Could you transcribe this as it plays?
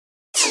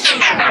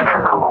T-minus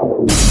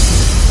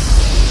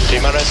 10,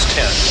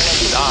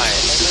 9,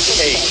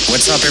 8.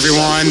 What's up,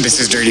 everyone? This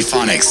is Dirty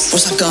Phonics.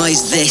 What's up,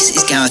 guys? This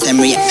is Gareth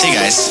Emery. Hey,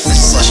 guys.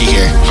 This is Slushy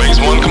here. Phase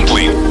 1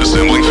 complete.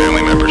 Assembling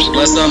family members.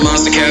 What's up,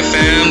 Monster Cat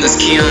fam? This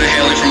is Keon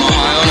hailing from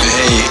Ohio.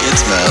 Hey,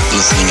 it's Matt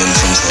listening in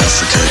from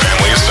South Africa.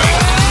 Family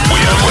assembled.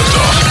 We have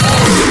liftoff.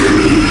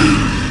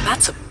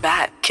 That's a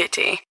bad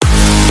kitty.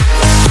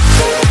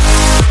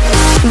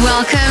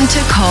 Welcome to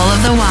Call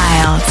of the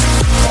Wild.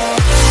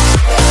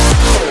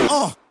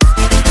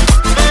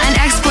 An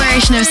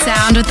exploration of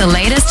sound with the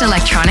latest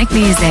electronic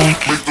music.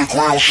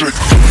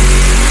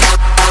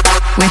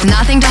 With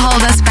nothing to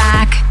hold us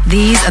back,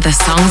 these are the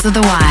songs of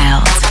the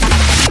wild.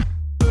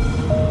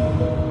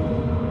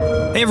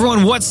 Hey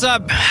everyone, what's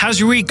up? How's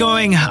your week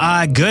going?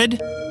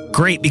 Good?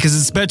 Great, because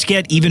it's about to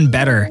get even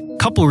better.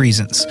 Couple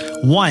reasons.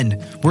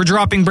 One, we're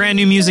dropping brand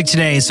new music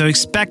today, so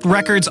expect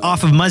records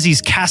off of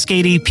Muzzy's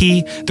Cascade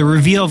EP, the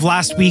reveal of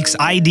last week's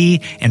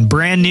ID, and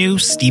brand new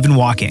Stephen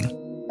Walking.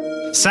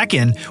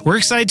 Second, we're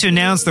excited to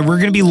announce that we're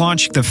going to be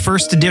launching the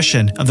first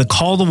edition of the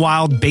Call the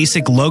Wild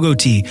Basic Logo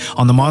Tee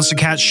on the Monster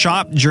Cat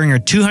shop during our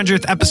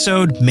 200th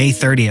episode, May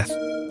 30th.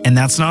 And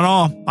that's not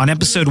all. On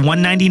episode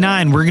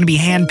 199, we're going to be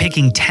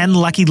handpicking 10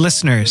 lucky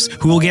listeners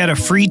who will get a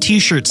free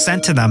t-shirt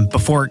sent to them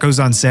before it goes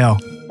on sale.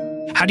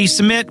 How do you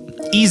submit?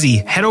 Easy.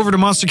 Head over to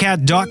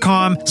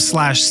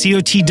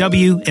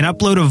monstercat.com/COTW and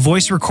upload a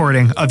voice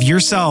recording of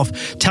yourself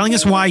telling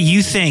us why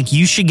you think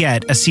you should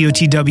get a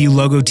COTW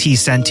logo tee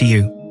sent to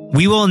you.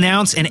 We will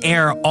announce and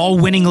air all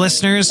winning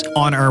listeners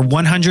on our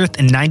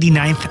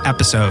 199th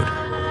episode.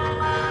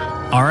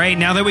 All right,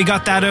 now that we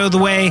got that out of the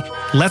way,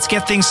 let's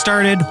get things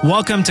started.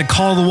 Welcome to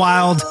Call the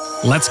Wild.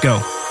 Let's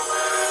go.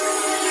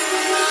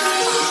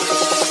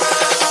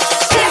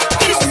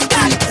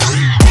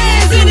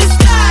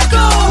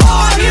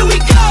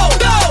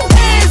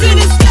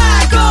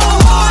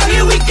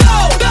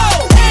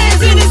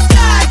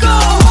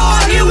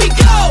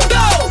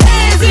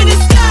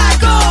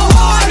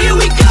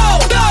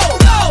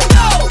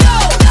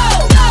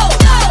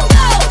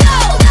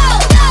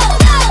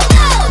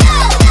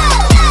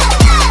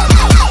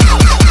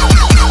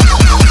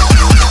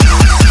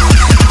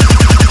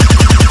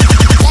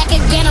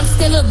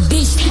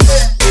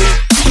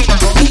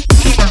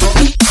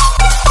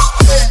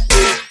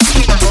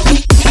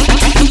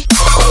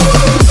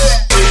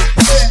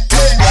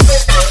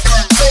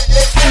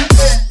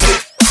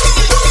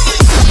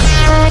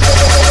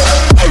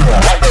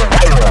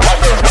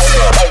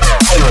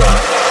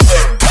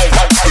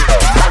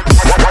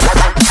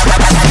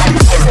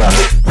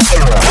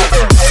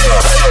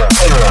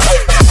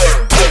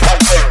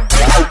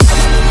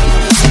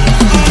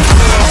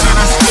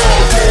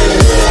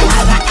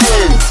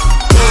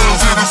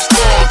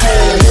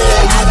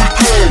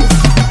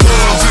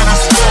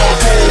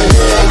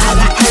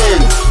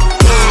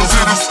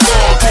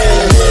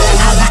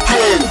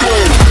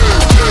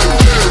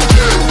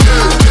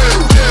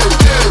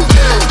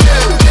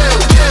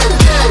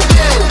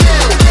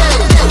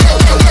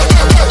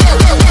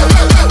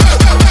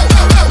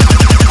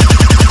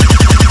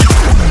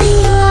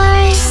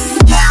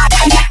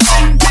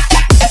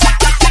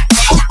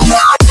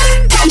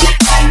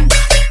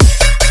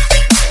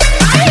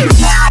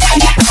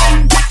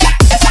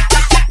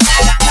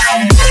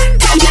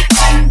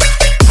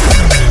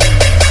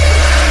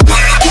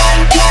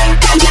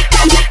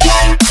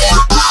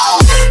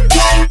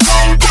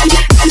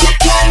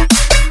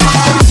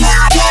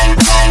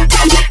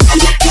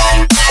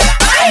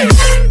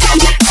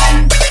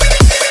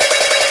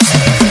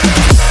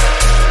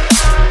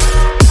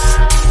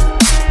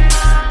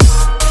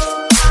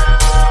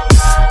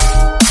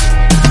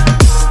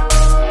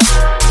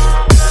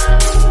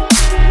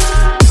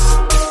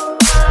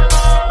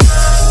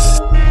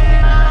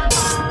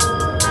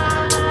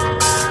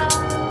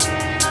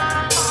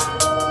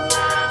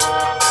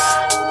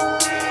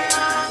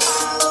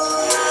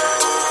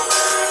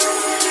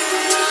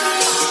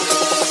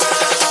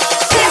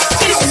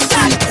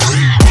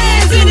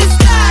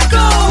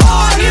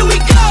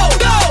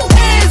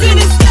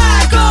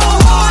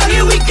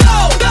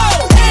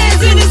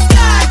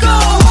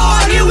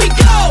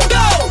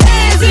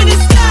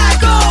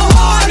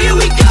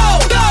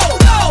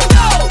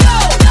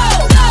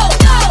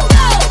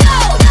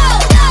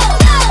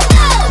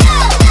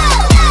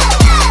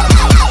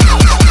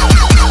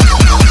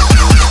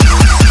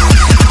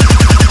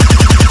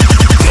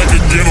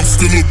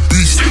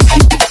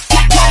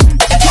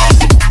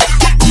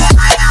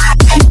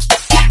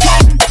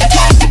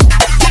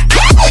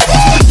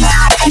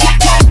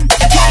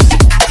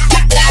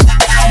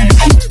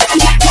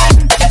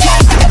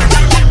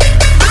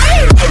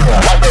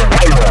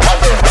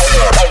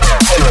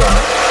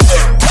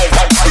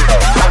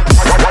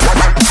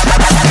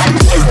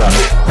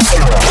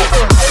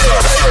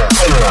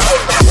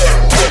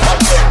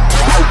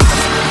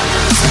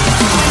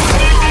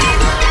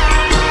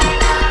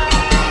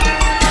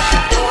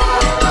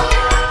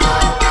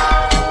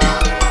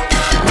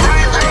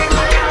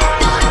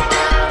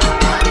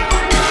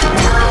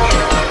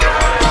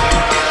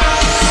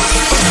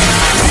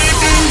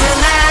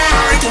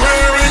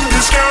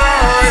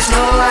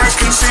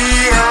 eyes can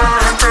see her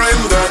enter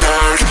in the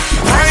dark.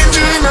 Find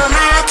you no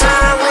matter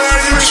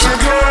where you should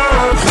go.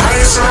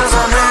 I serve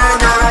a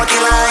murderer,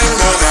 killer in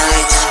the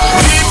night.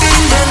 Deep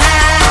in the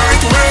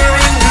night,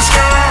 wearing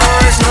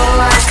disguise. No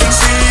eyes can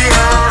see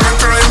her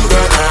enter in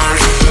the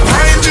dark.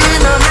 Find you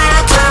no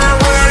matter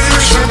where you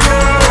should go.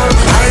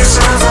 I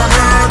serve a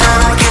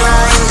murderer,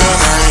 killer in the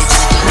night.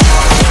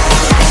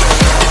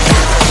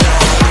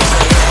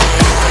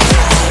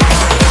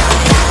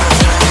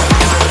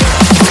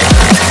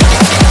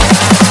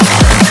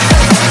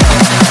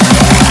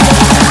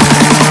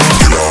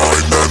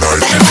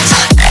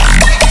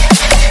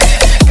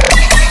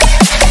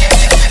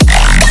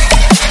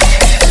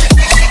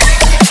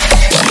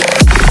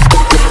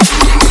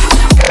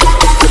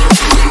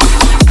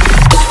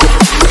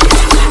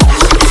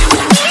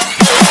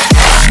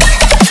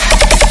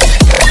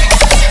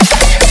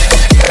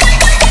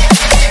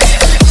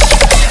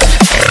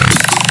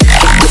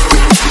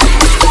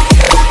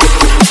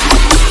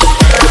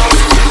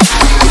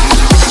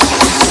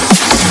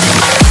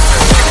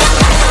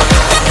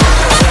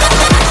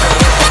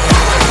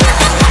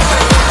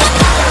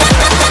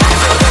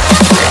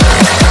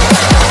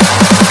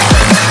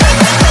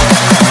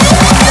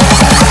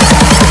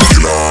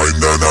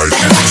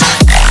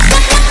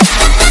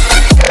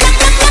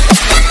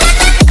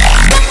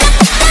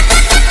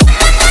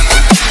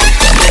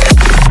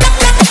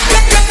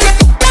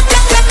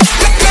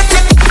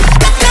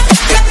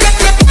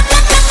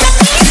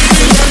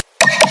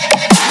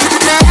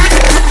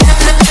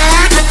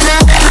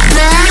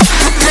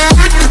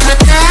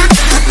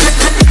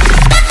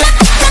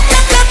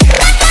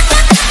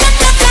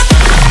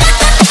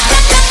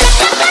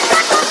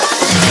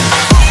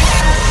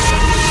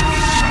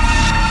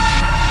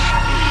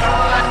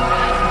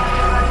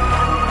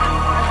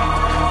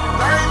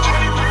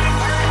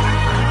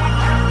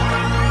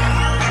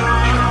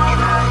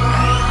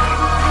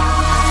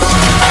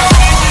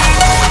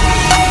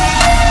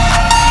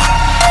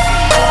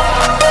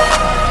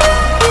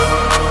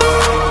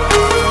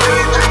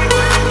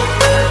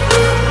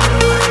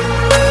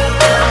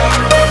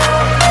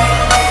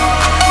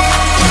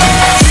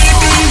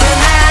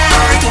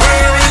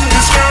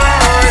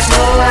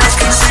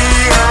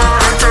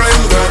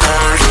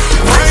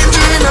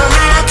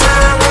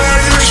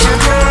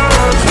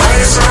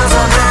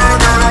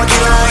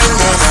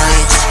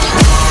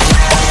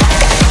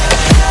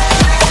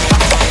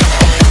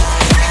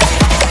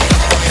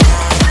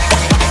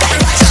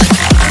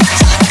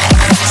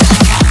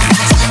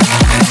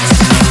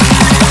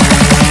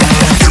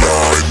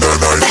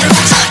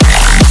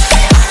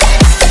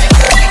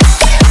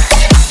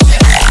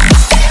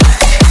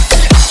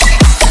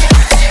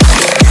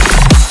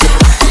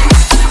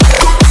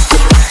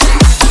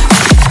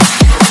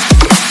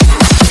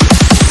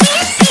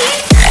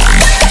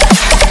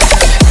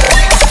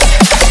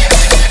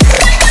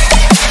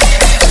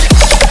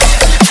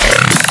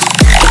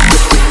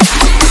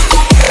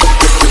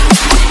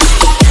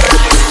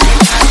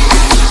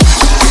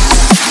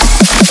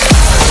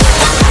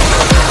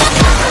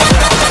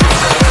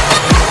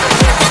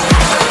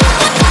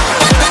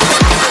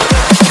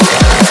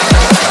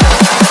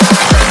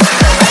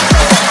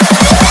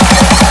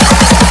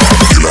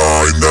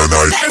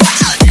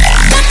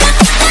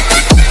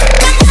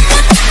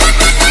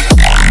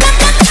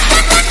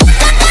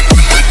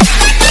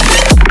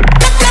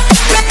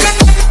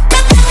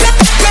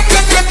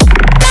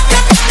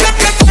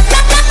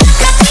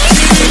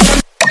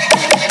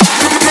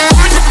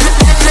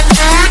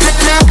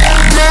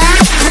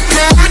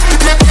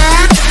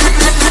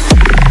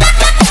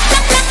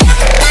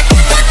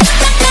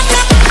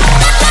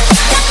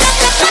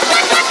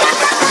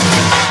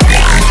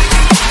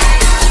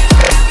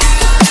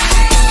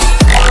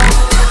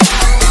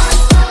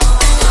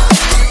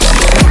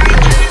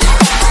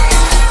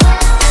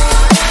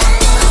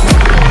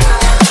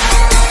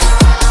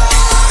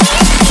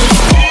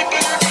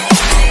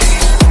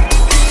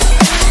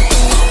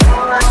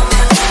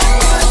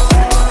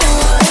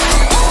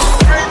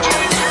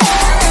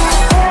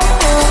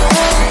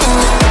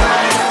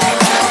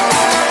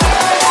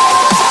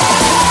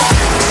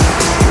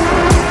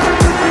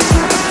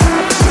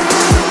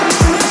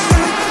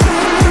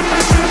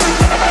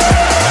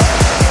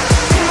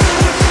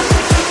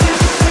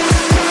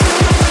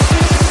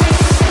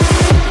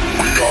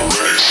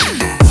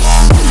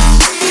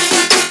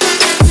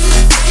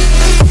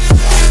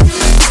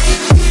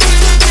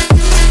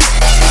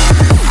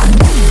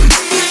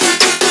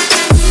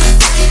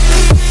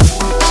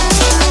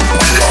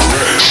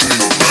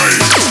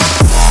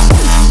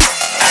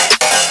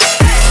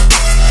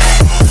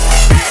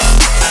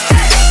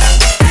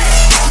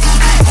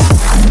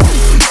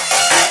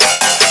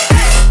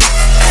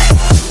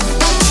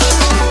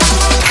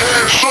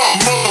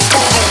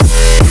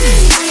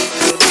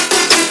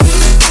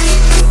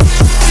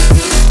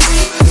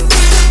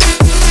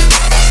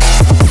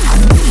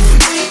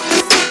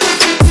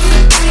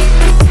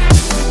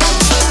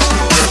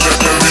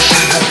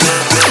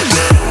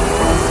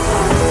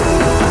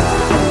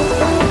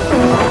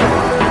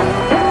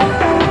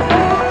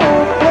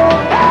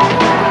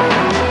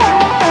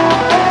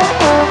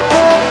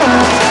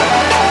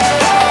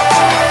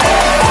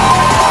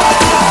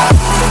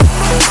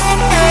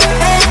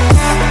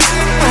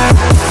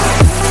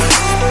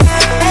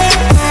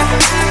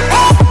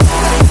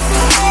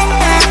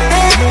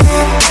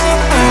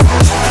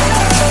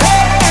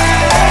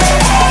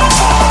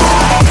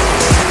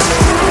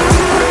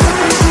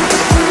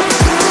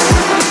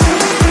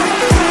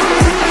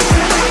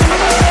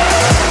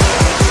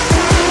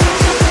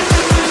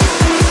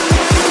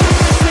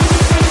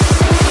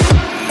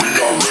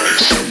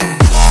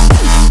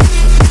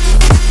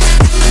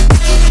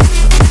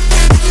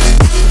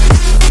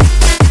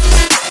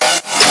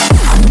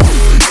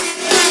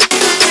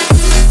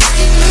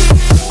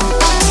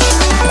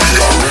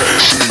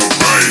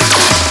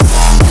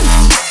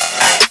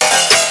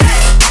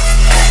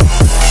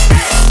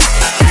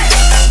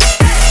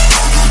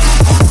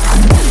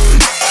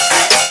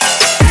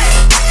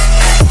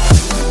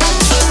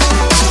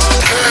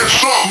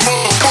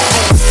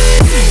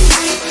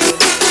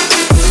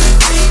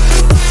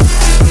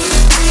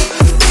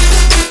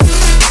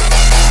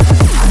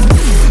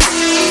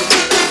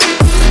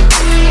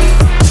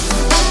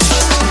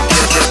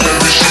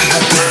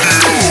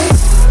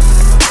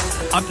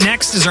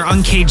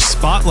 Uncaged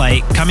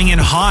Spotlight. Coming in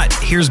hot,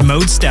 here's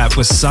Mode Step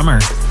with Summer.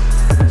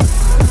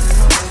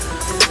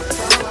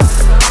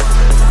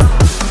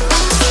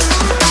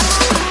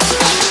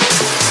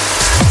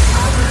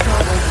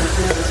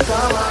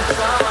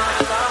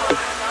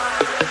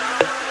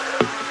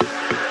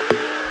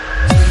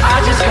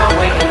 I just can't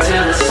wait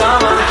until the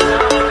summer.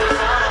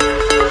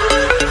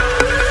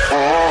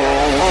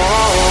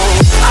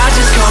 I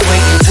just can't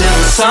wait until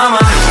the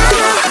summer,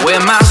 where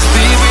my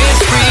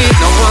spirit's free,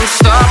 no one's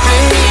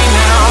stopping me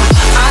now.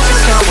 I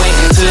just can't wait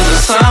until the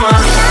summer,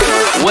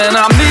 when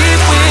I meet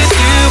with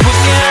you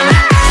again.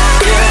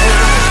 Yeah,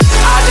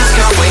 I just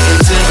can't wait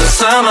until the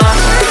summer,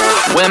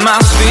 when my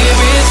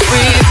spirit's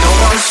free, no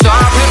one's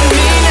stopping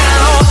me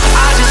now.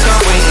 I just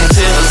can't wait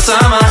until the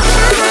summer,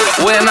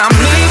 when I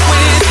meet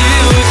with you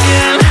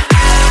again.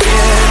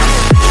 Yeah,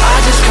 I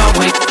just can't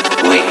wait,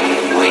 wait.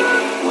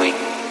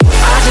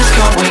 I just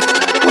can't wait,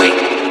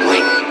 wait.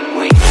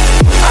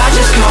 I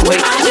just can't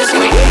wait, I just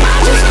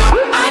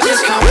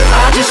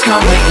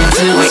can't wait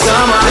until the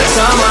summer. I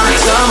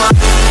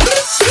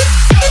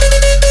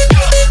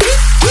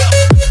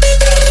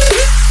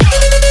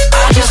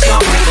just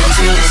can't wait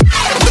until the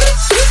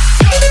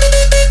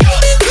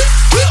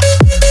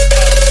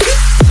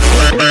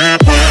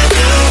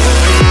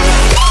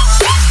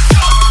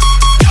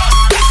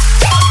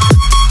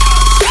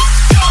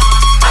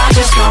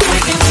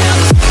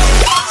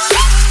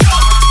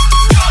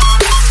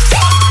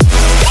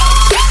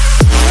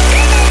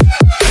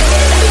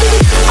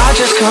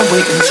can't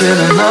wait until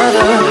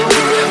another,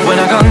 when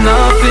I got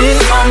nothing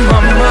on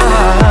my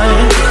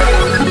mind.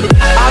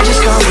 I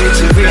just can't wait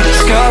to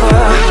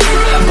rediscover,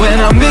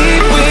 when I meet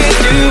with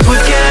you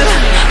again.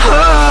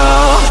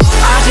 Oh,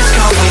 I just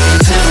can't wait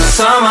until the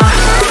summer,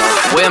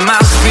 where my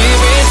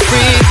spirit's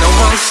free, no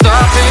one's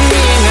stopping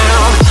me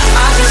now.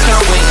 I just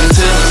can't wait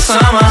until the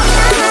summer,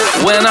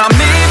 when I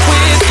meet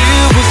with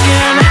you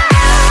again.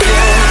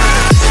 Yeah,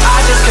 I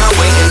just can't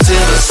wait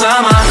until the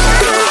summer,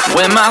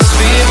 when my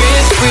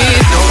spirit's free,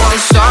 no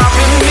one's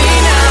stopping me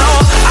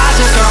now. I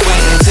just can't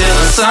wait until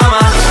the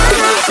summer,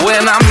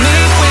 when I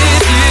meet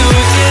with you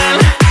again.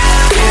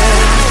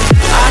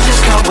 Yeah, I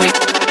just can't wait,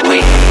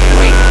 wait.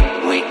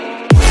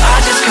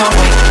 I just can't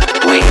wait,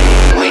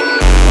 wait.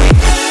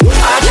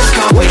 I just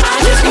can't wait,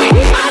 I just can't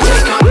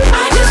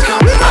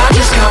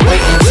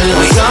wait until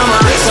the summer.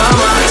 I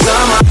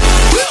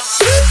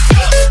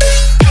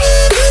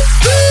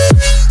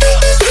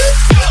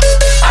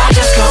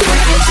just can't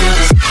wait until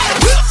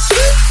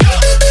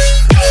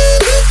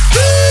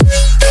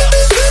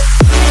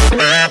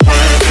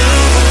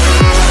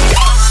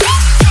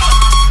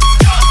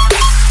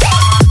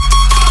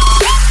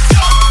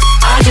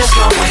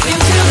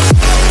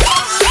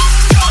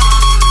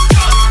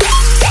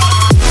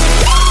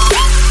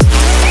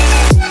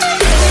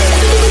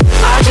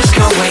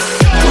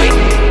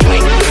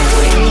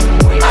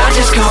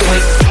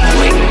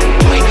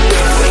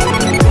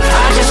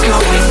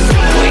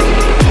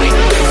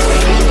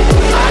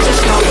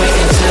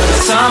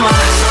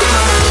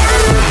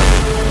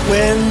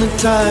the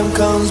time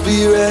comes,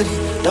 be ready,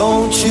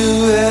 don't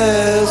you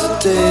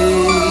hesitate.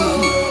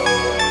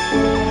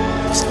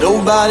 There's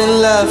nobody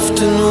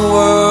left in the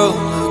world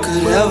who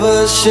could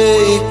ever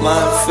shake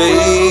my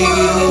faith.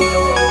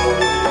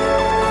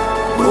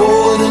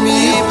 Holding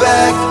me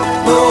back,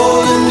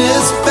 holding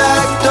this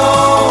back,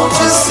 don't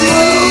you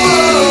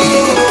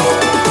see?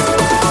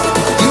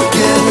 You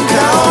can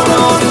count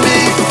on me,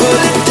 put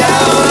it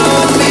down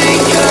on me,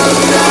 'cause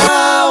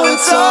now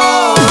it's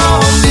all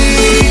on me.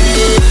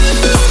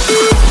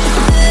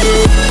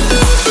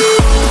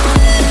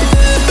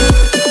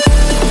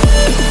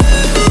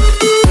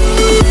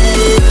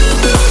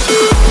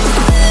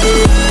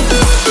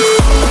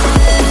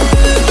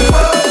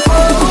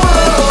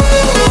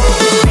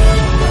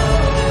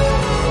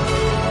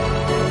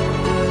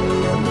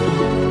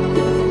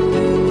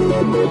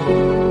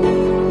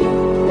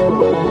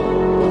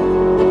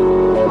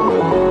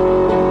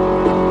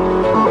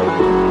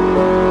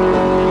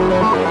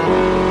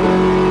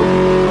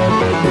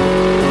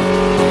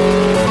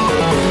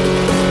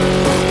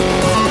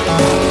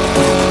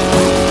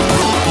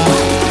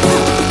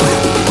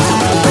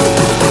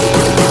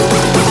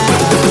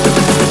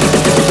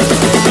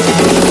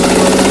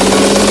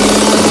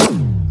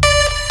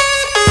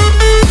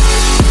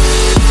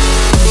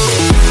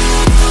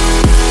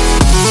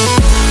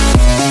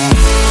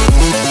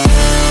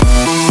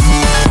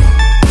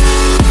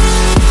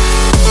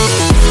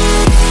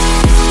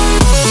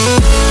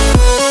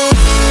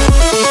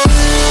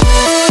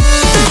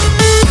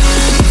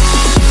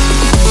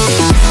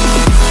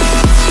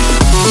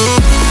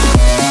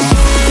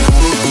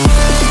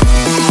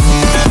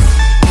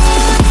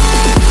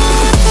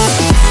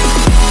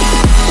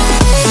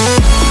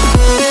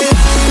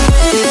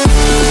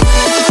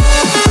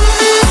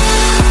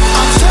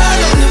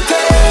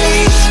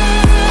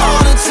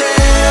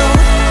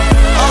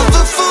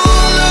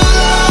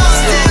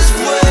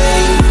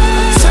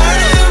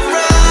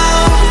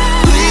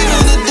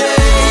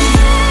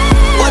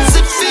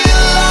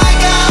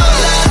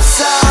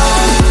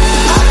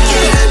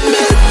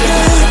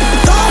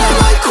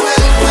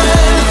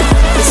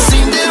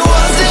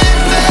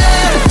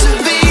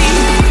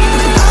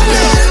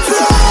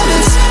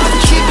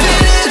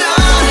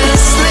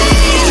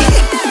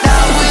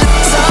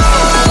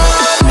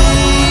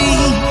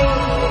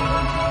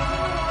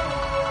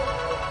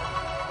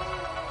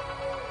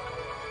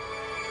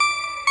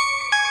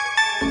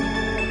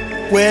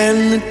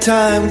 When the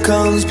time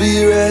comes,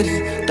 be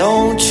ready,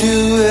 don't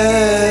you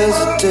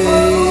hesitate.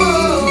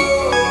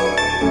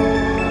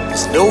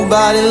 There's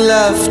nobody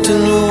left in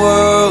the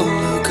world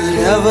who could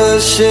ever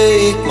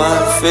shake my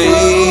faith.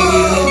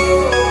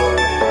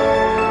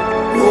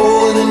 No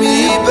holding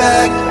me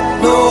back,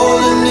 no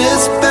holding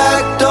this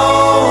back,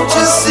 don't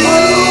you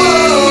see?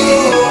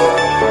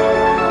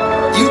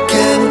 You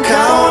can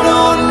count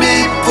on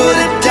me, put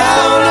it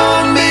down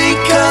on me,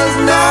 'cause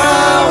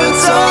now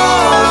it's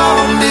all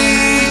on me.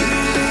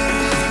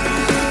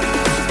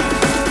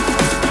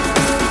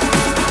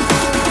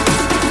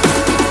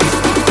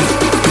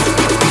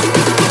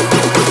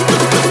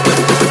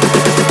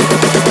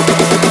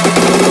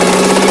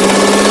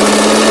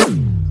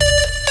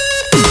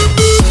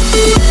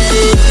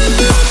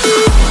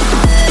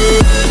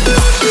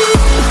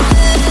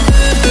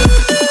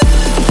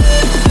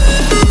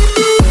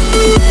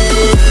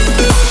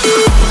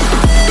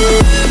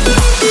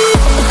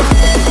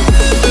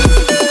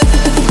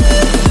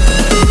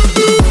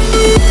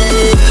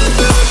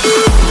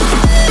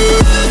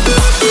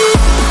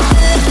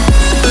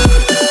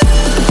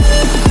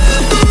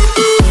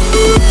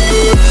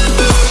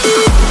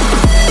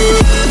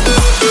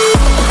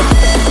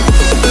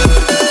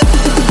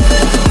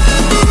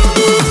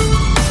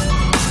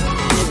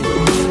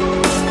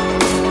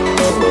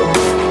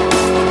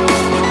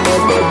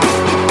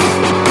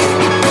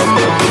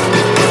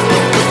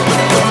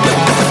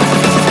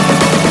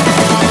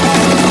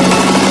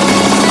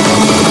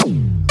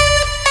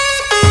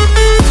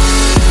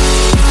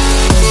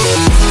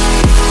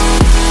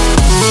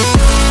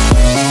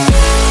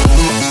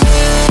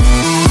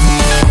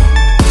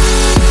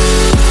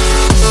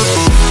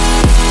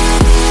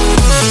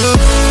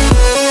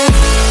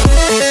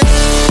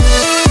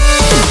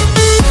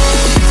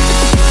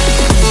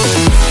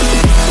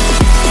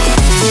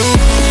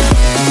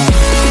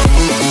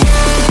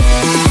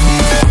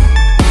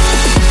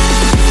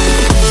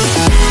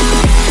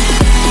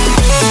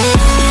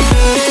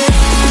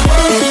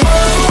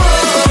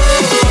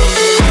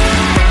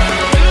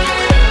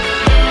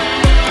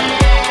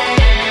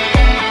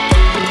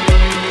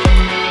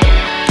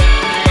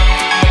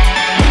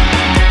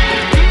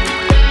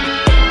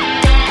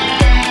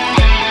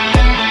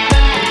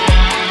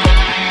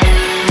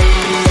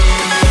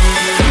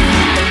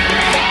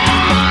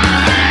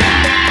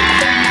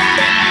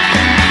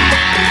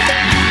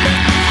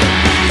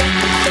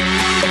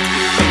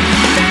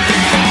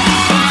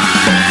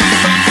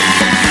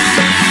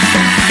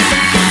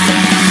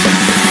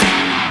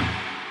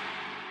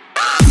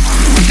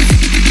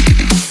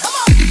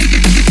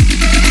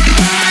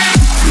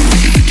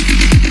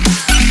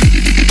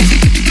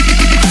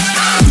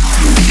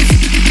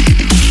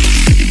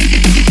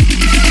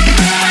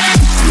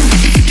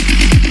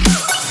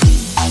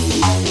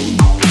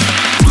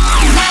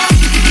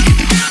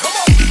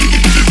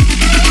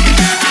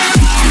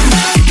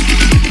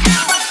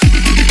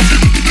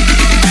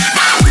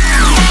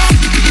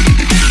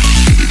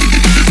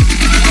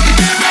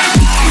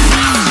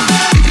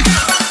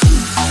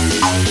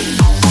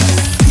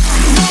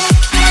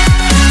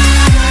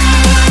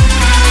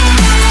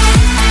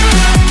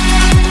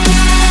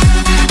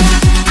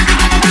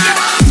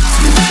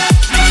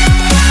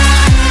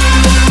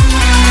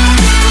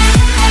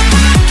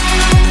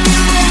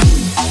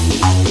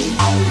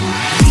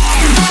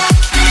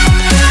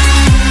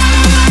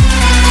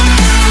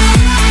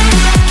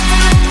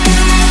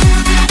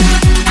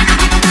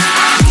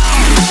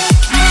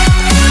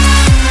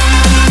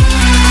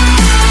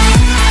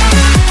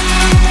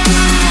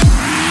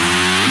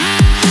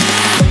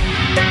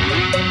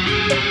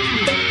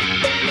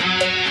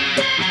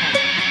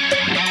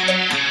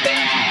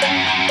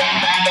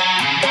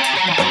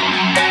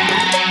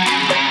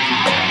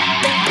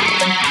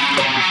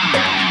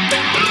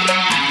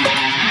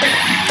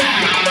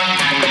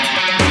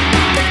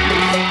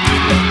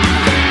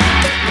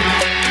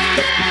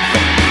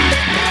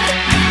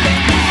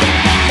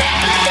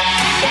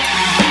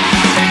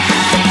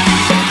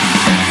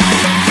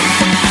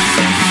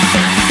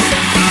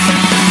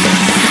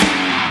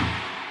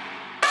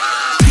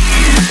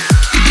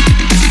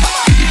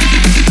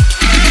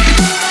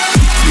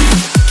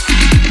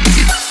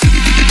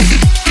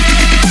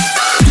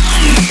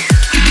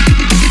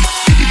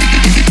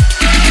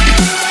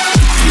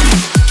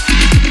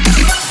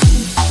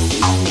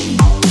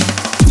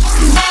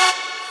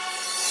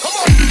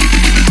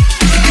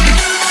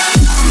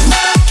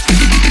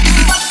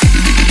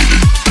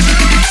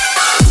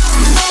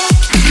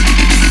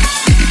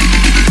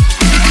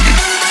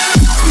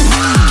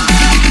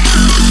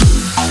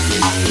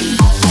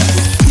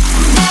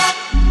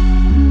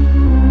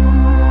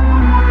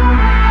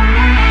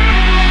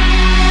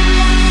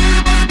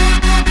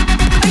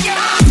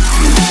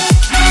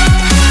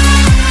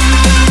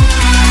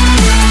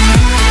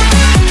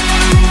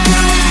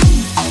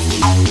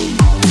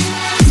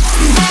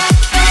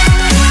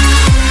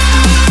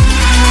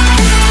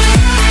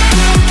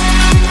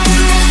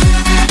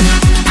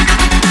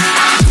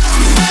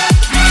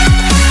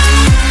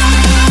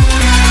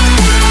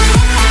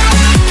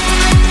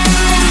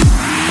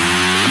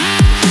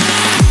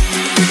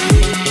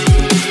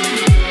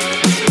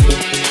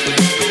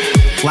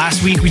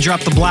 Last week we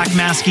dropped the Black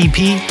Mask EP,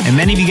 and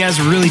many of you guys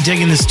were really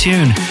digging this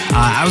tune.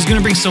 I was going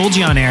to bring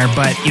Soulji on air,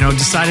 but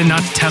decided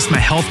not to test my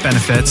health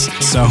benefits,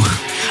 so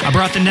I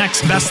brought the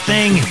next best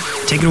thing.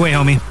 Take it away,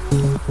 homie.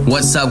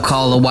 What's up,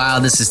 Call a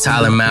While? This is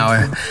Tyler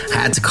Maurer. I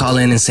had to call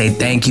in and say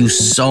thank you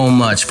so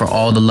much for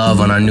all the love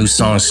on our new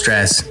song,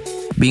 Stress.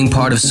 Being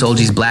part of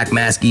Soulji's Black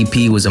Mask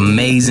EP was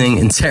amazing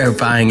and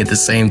terrifying at the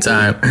same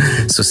time.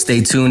 So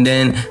stay tuned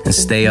in and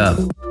stay up.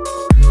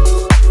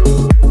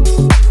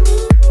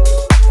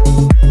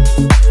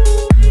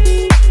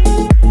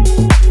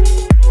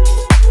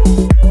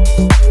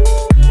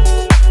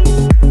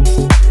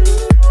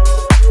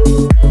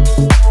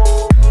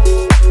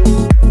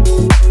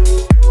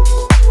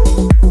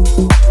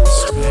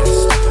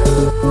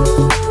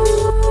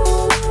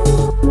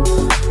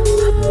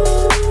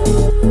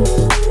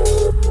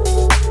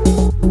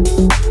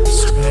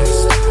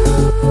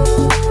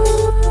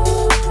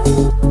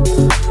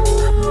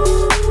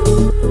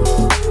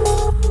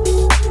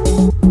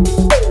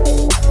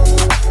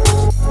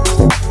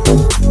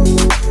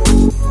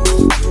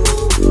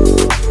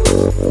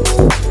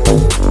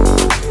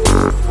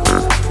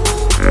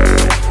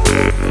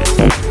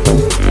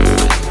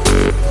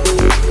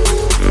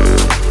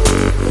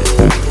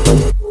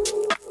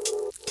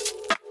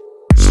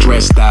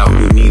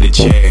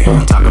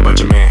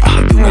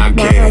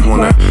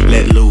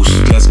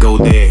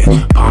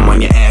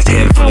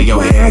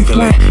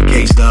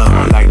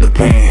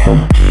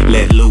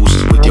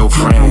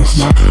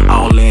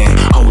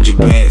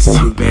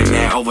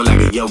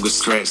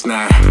 Stretch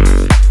now.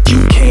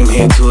 You came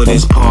here to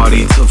this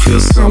party to feel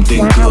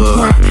something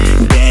good.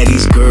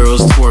 Daddy's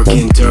girls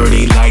twerking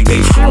dirty like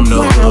they from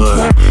the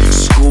hood.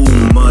 School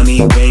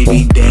money,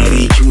 baby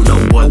daddy, you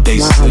know what they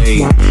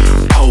say.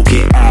 Poke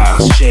it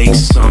out, shake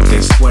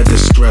something, sweat the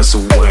stress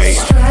away.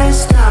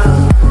 Stressed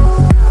out.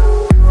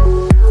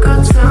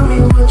 God, tell me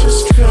what you're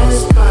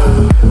stressed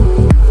about.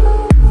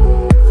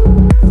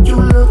 You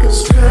looking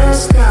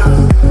stressed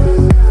out.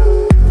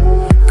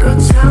 God,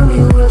 tell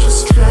me what you're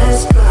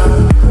stressed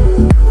about.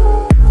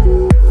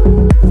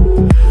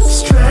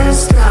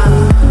 Stressed out.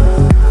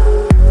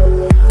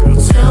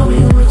 Tell me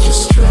what you're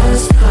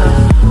stressed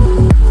about.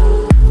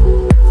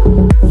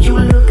 You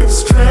looking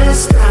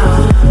stressed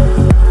out.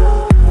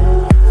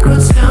 Girl,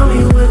 tell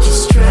me what you're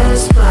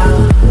stressed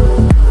about.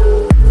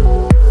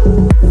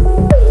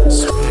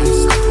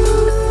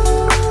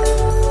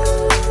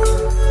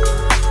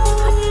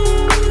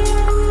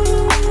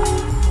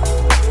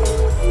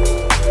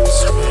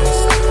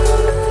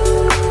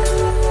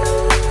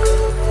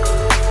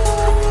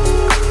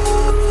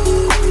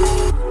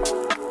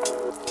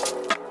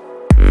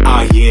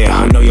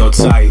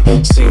 Tight.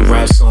 Sing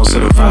rap songs so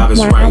the vibe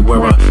is right.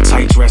 Wear a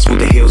tight dress with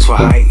the heels for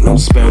height. Don't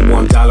spend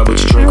 $1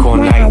 but you drink all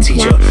night.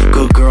 Teacher,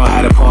 good girl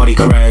had a party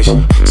crash.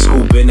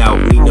 School been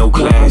out, need no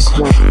class.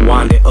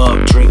 Wind it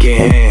up, drinking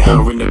hand.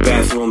 Her in the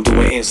bathroom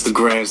doing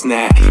Instagrams.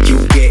 Now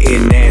you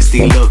getting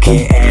nasty,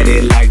 looking at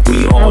it like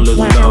we all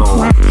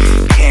alone.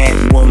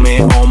 Cat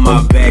woman on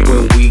my back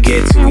when we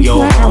get to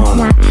your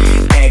home.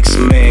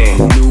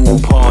 X-Man, new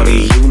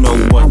party, you know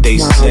what they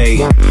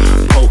say.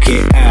 Poke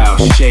it out,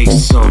 shake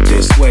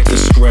something, sweat the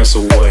stress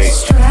away.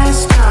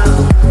 Stressed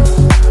out.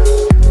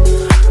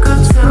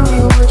 God, tell me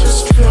what you're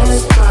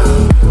stressed about.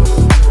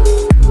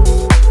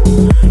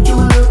 You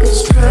looking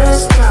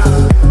stressed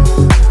out.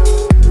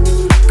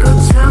 God,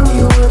 tell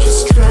me what you're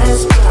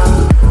stressed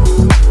about.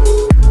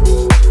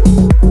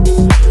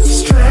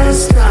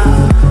 Stressed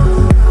out.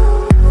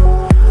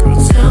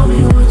 Tell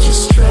me what you're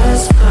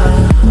stressed about.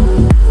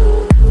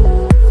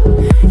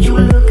 You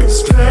looking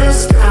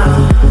stressed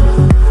out.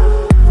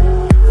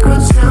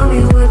 God, tell me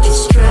what you're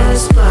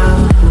stressed about.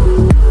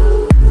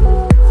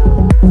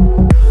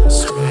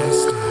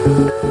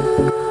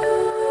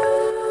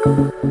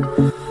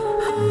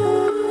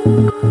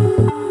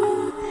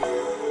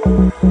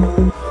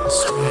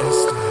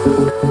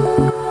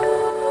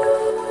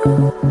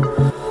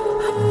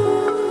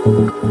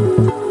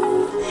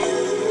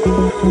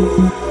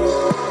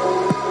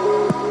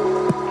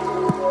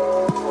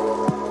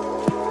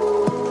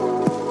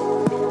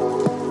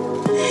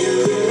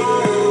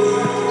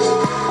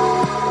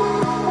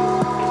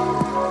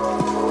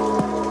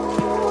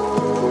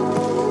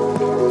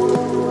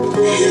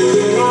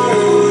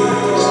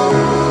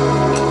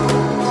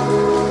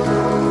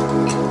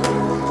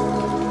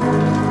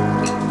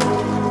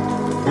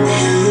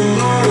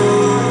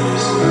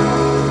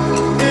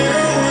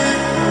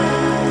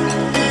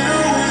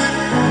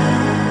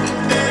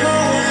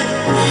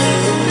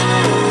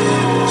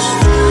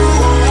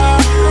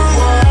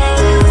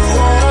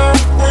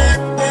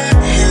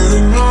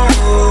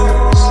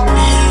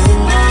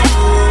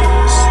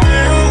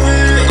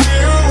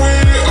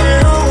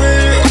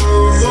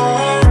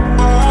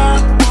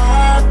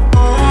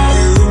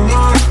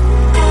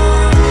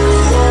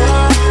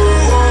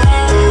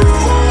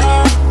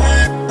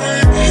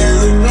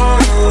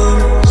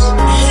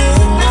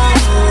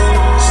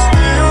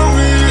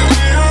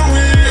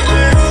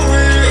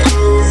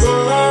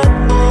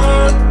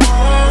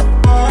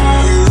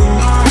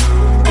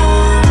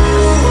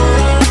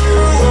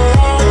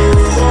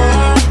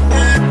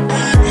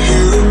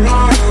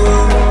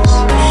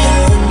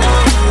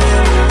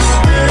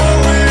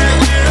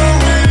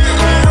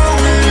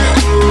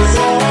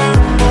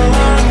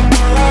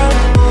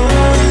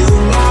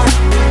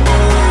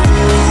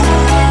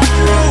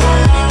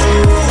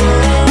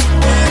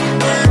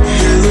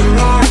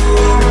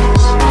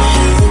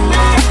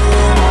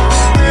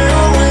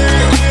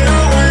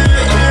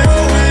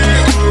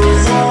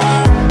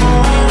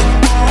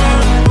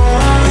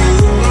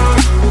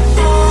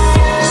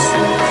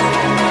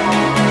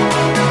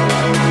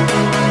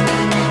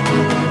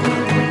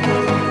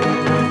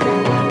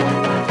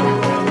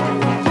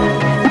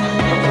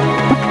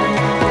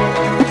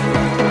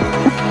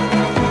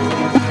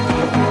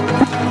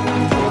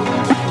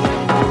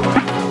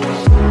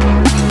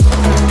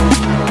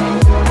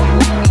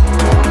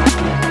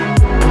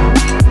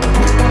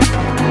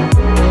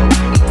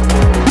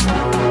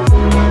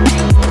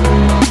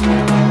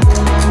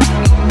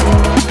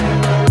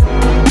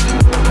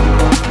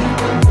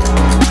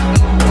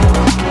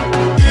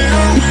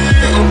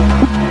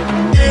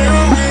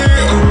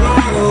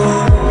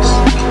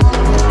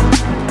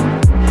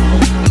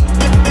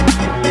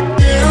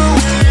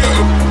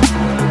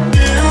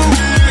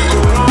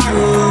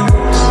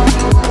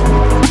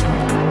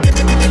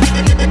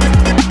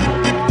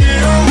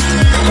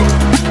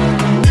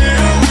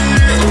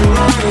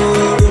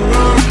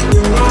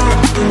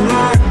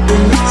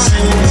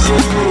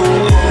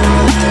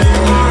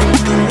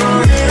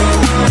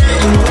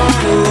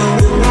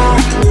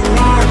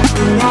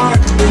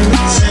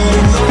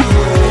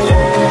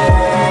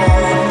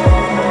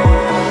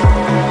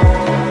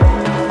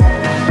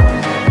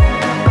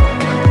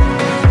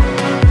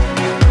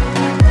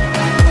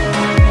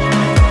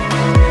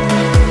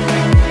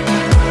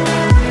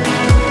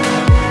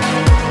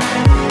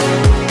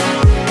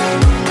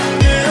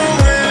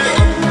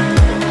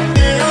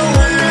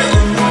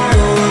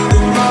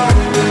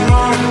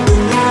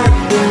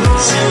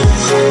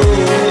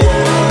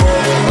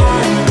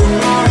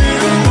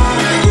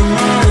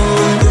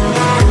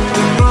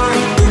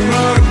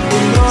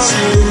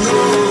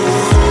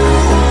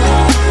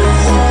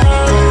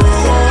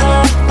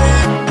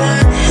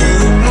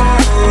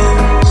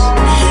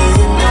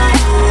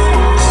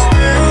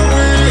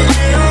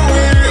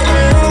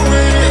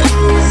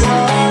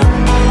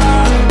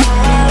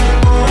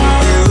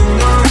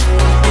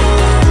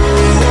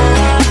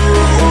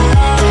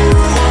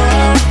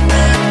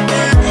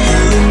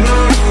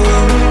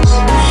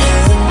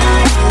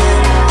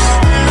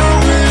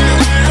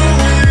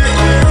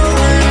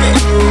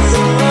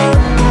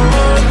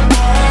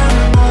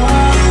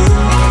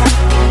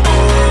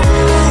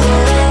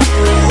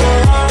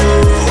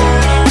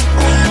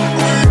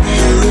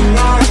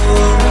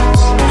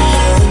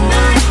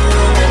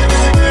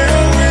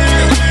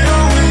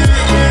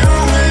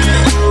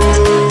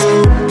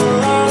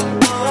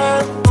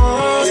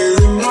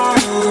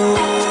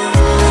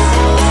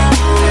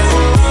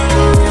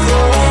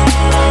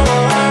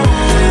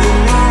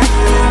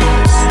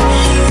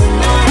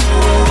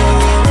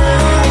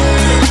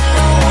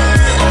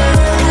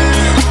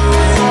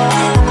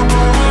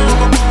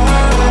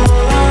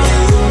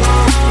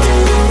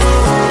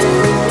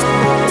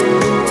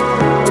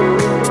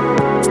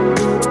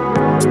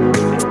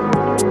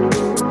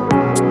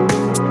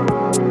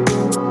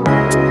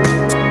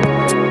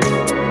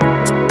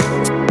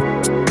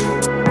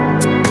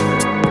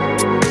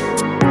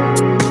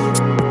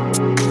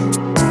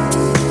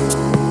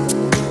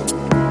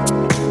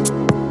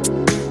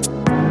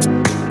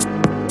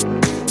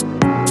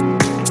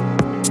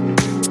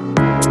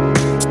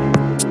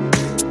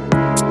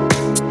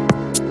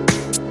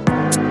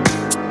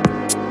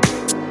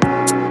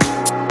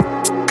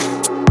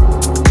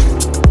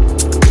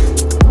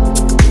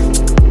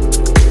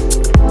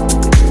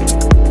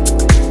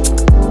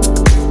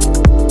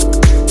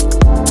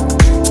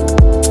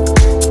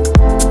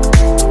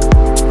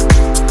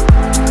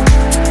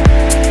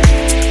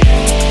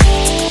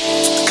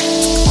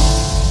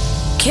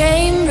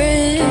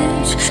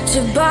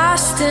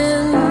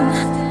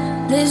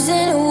 lives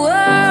in a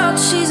world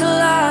she's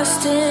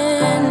lost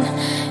in,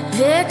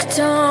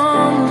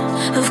 victim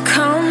of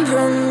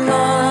compromise.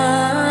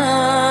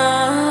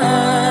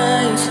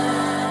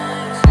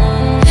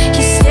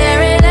 He's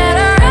staring at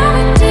her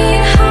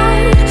Aberdeen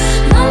heart,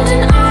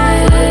 London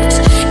eyes,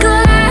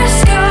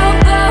 Glasgow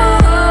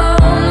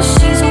bones.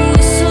 She's a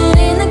whistle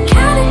in the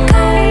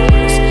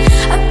catacombs,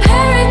 a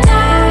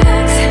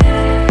paradox.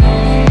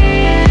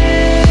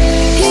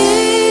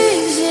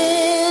 He's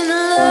in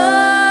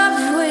love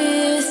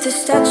with the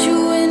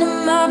statue in a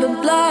marble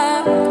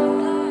block.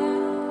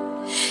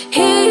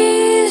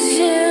 He's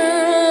in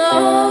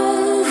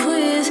love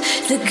with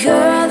the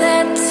girl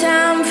that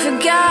time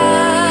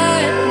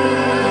forgot.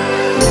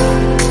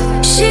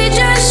 She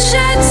just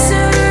shed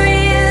some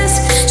tears.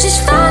 She's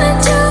falling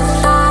too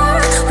far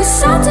with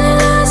salt in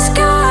her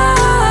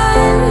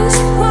scars.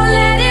 Won't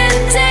let it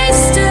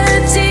taste her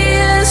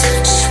tears.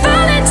 She's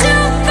falling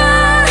too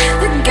far.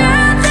 The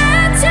girl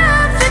that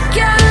time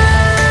forgot.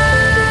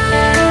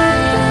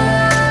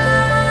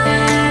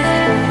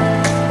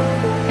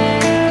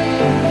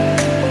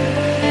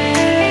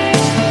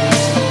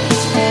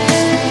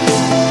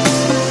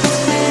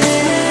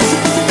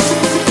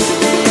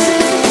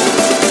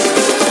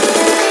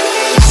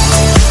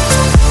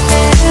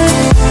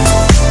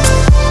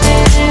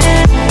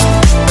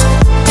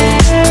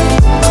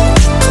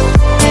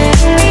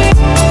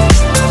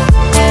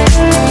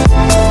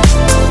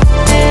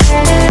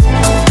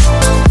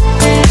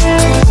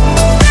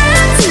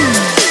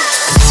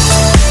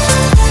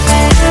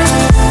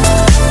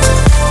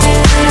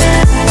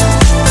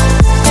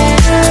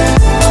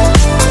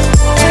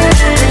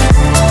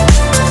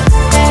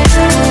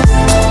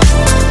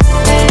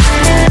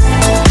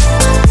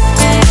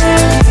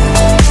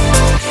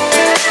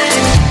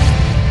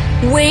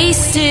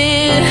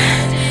 Wasted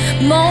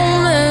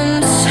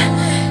moments,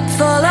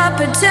 full of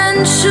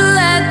potential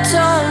that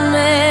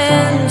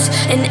torments.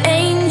 An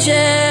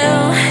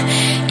angel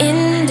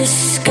in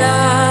disguise,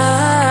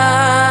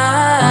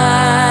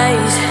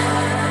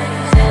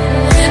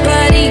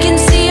 but he can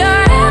see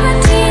her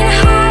Aberdeen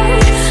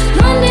heart,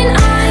 London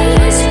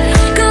eyes,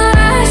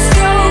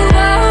 Glasgow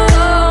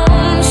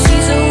bones.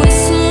 She's a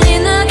whistle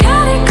in the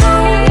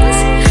catacombs,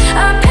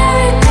 a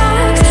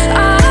paradox.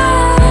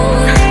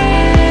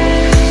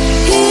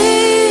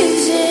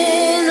 He's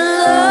in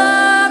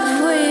love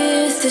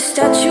with the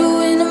statue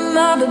in a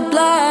marble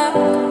block.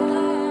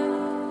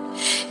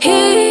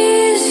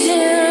 He's in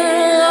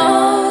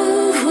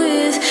love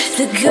with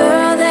the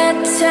girl that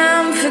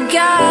time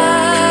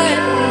forgot.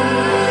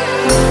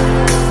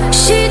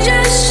 She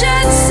just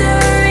sheds her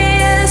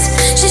tears.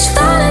 She's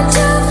falling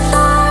too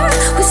far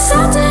with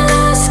salt in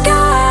her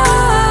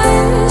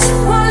scars.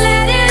 Won't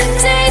let it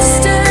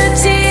taste her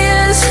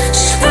tears.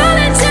 She's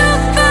falling too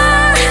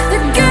far. The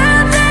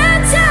girl that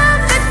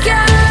time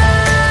forgot.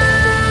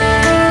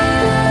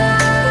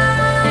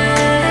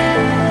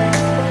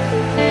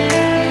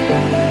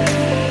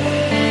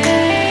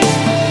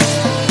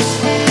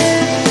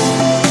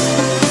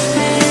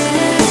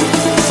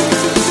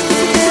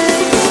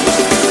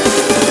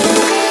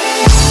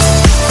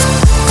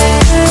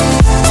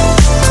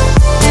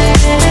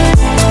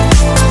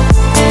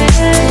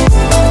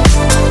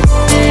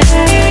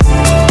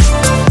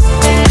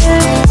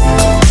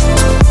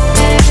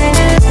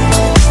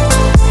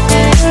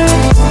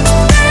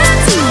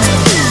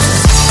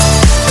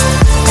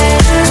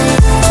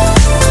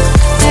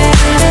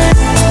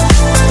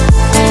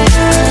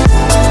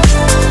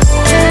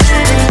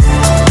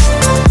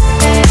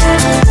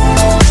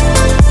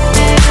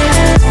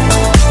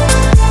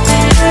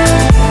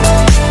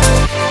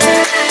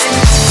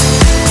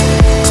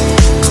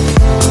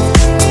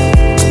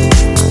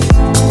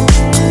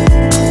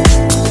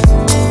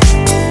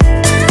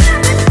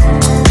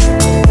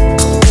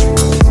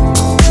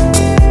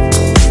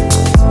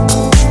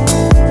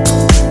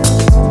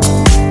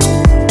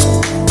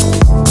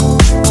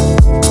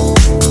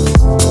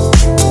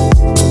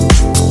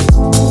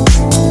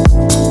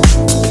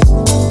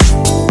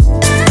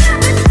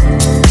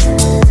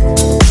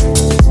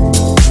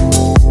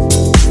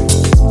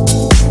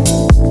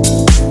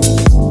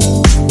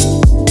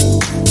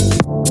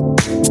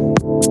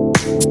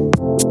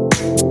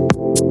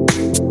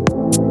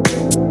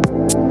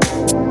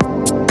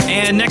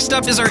 Next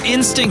up is our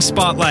Instinct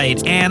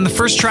Spotlight, and the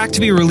first track to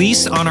be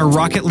released on our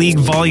Rocket League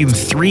Volume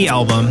 3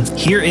 album.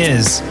 Here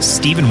is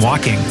Stephen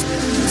Walking.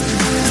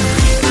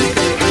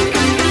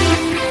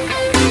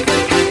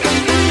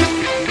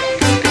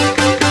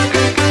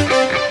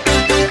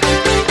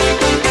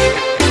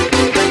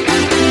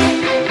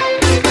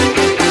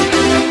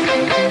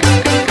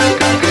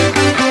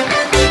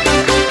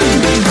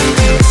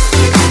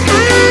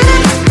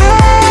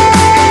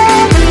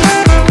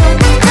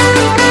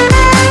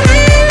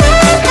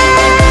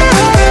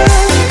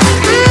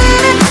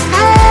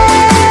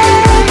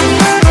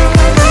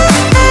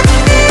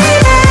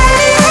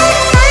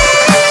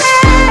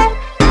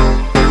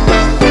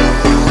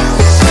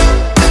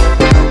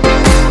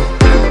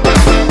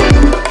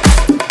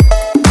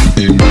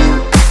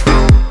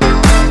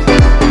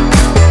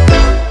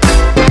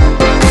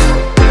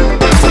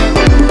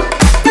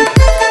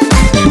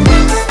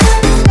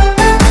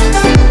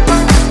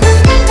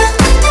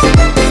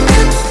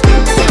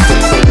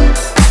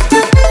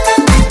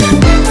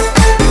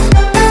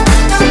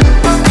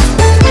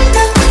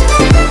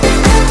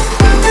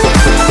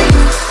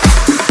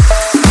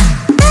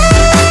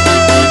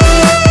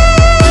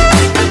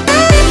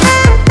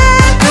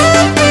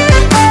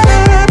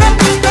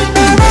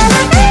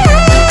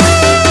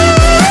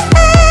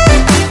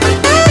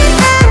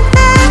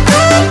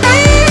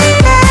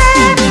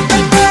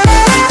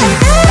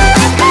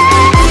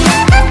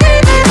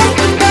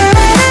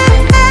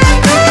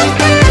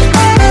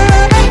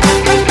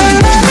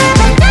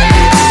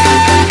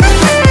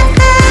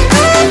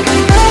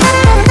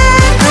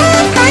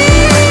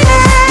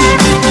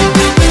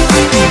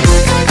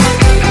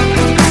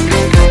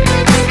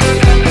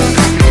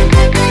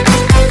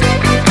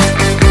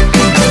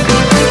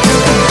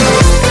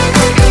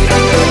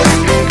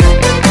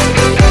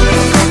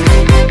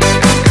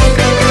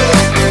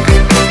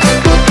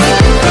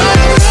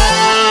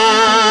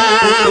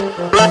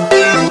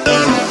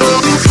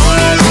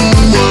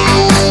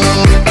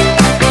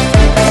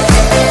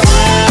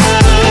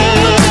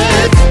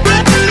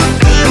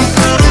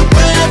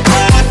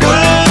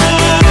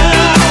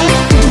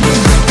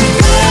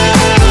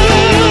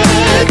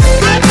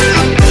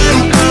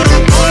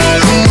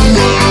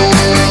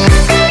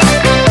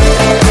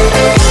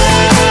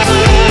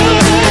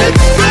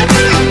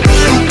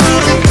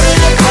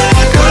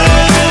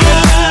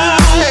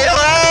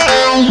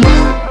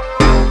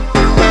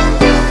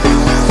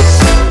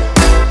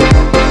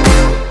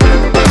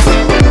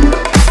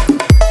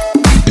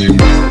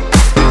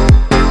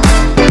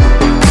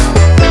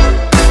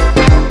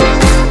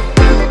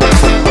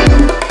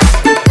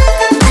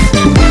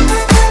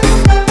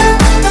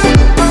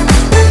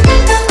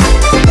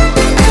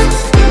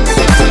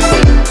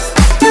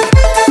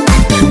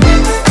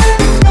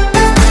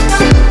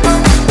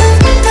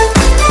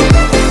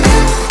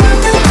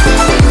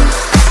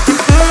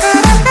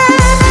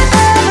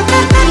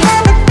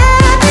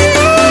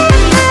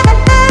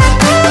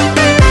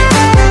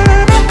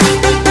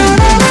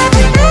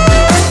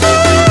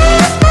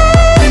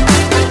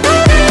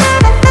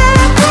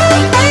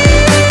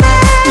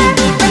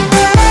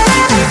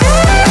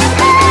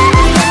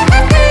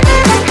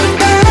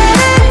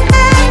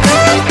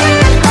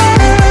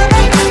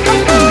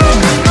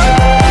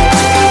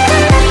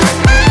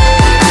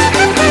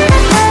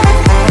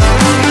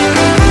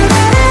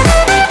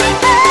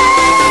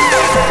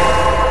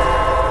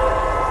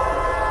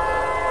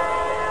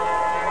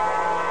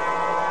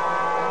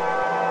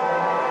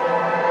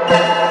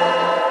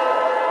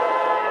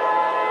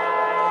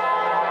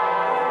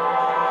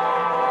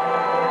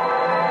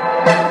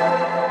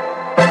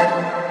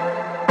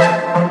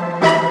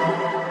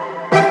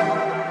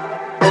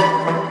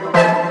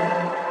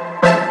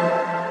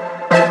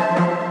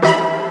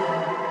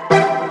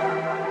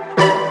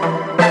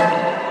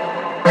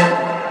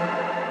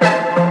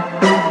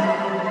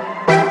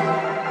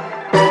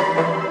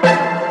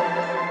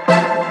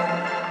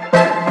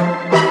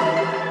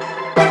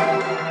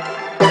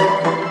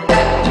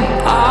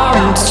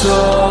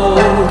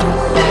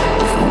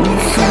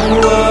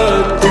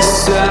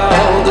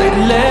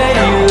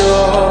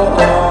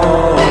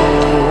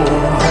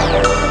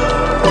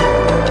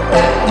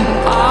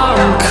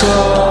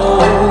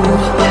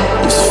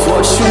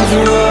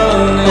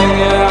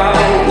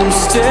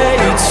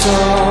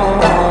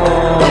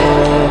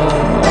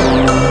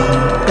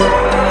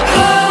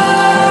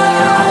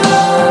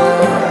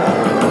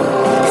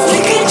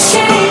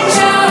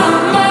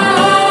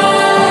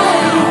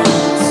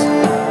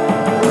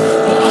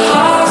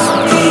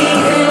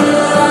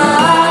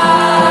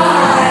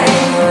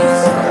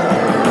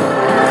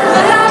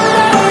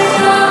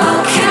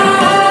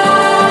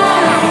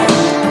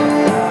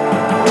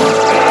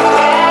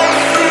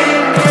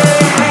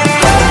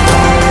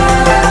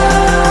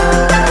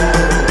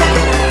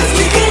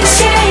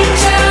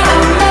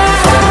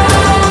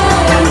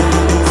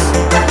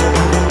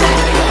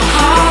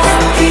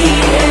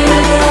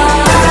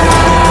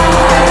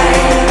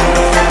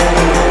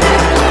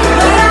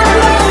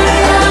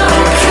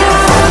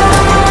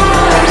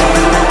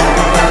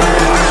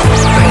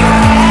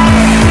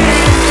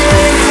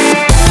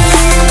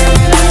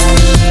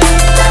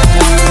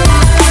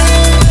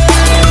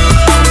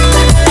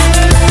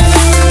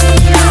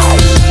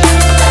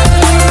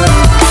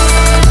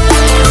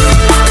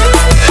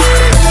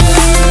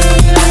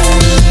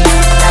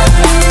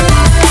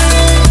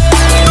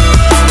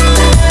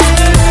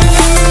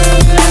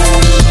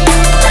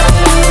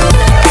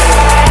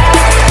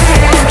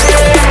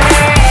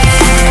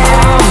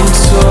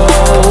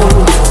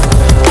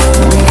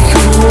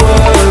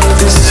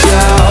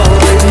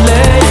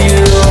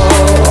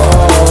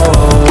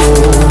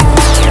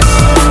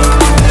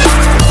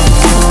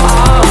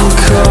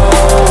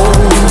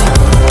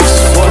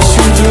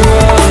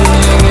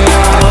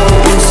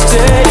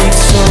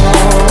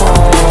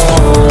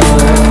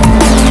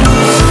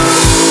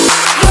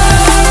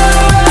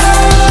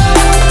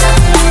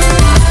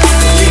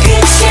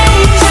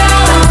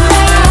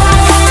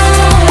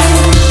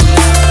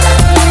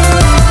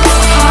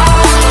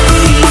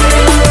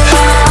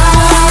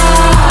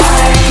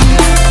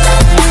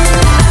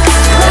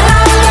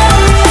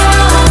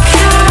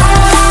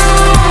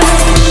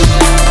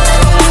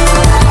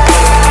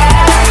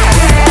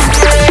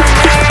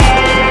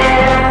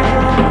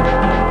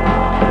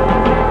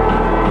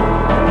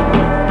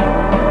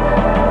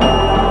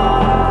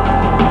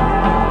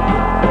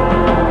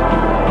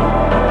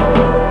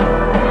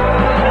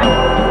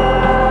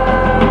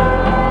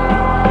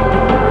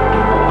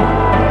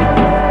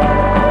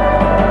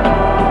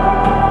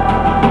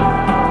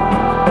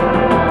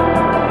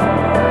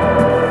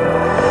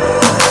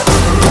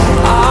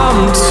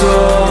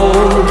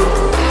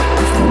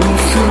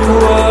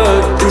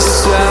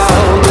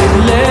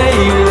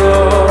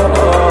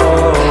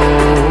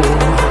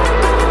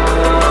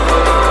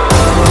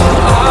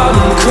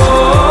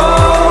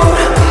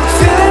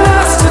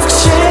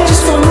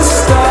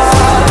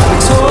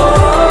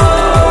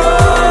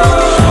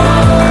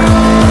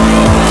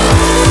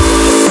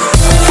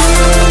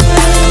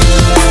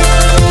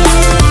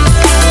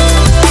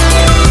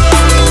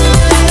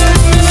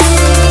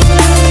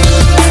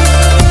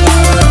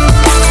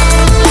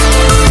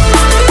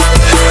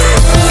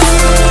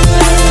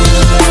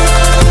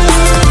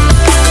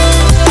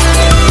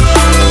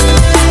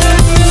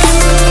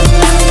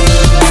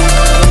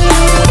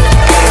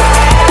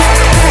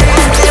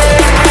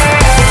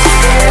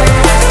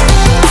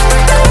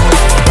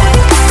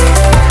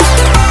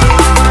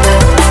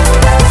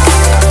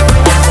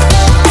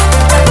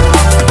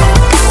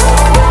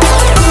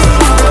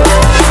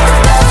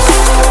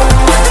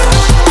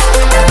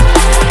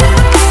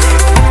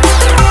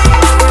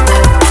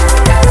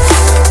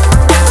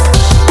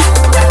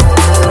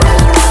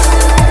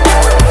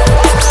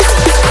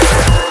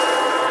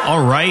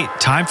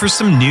 for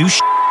some new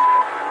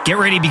Get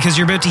ready because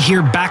you're about to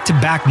hear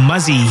back-to-back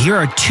Muzzy. Here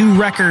are 2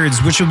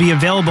 records which will be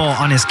available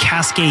on his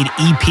Cascade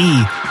EP.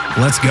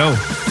 Let's go.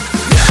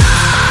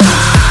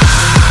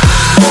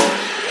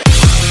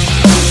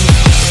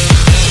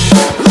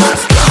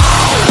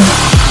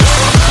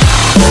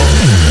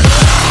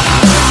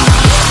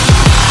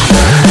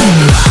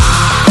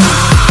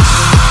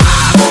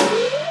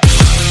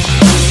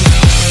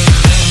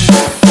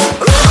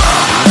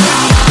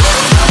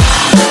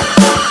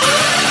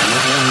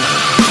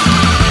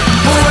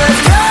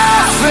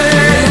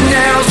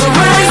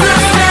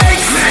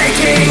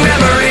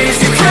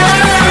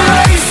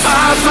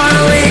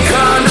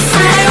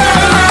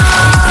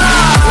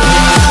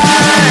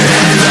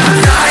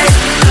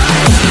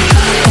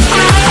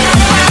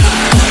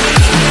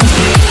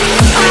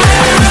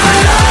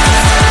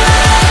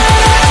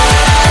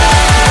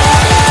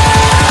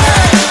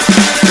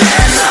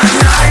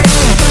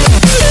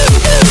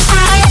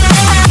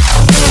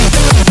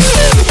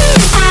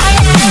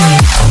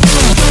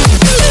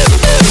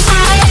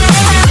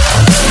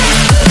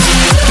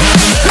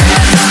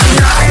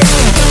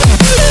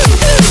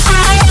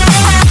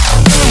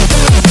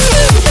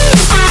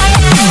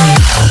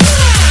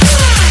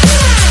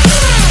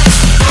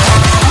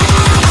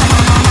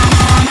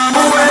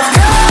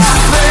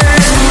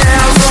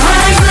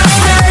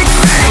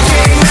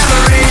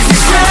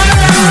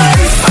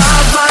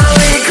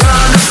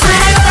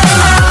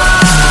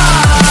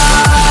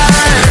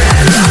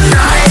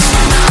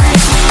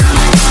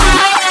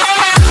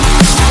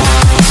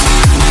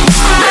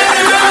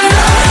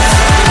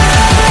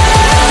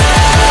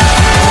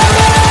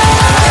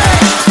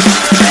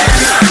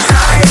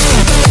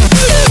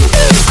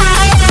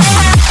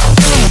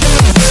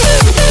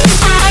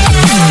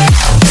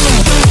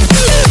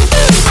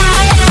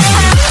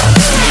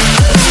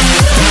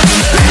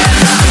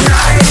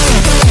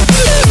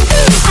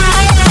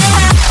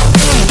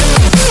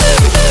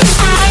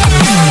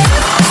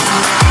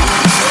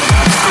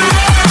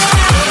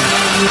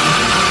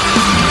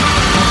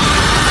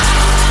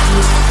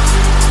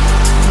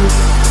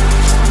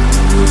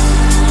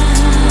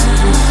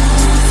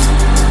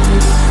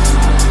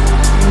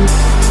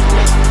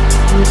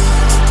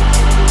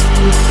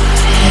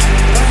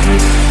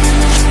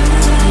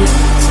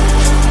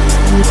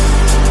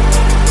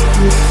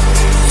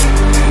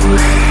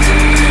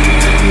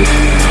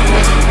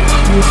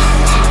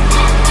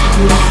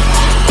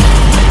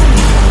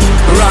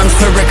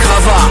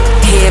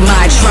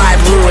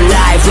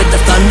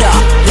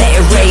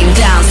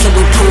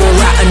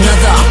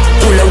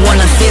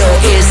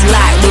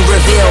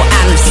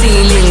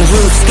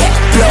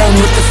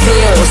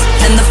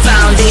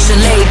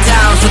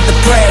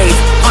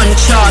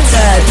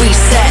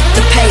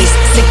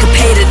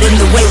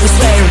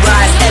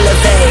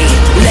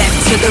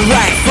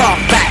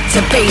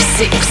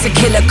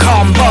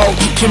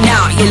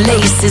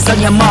 On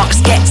your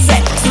marks, get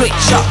set, switch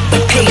up the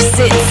pace.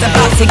 It's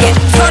about to get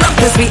turn up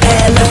as we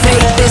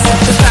elevate. This is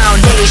the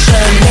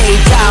foundation, lay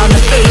down the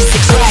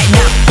basics right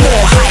now.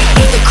 More hype,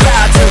 need the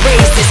crowd to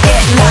raise this.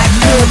 Get live,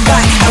 good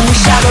back, and we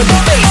shadow the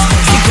face.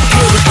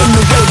 Syncopated in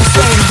the way we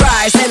sway and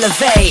rise,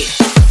 elevate.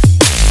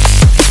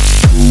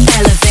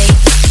 Elevate.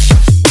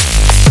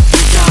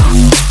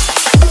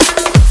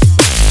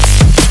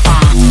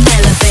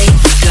 Elevate,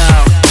 go.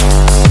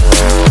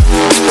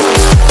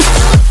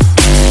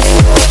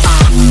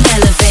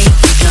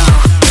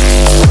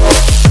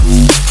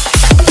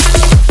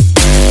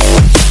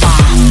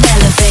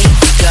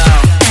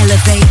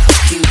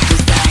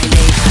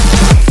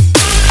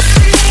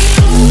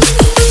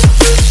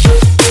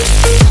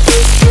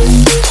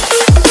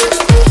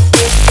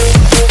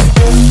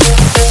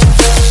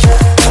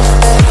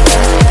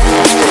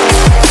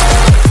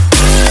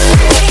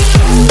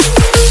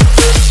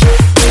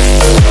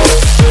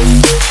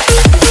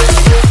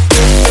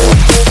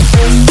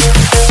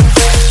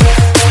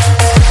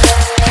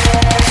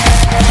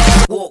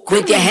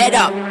 With your head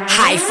up,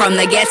 high from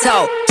the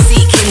ghetto.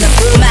 Seeking the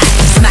format,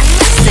 smack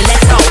that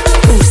stiletto.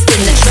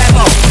 Boosting the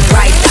treble,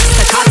 ride that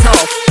staccato.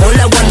 All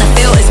I wanna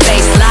feel is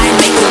bassline,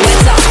 make you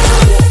wetter.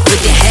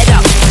 With your head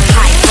up,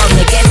 high from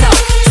the ghetto.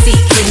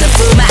 Seeking the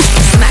format,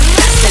 smack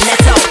that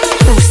stiletto.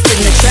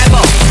 Boosting the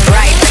treble,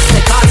 ride that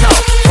staccato.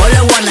 All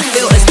I wanna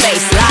feel is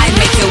bassline,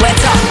 make you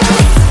wetter.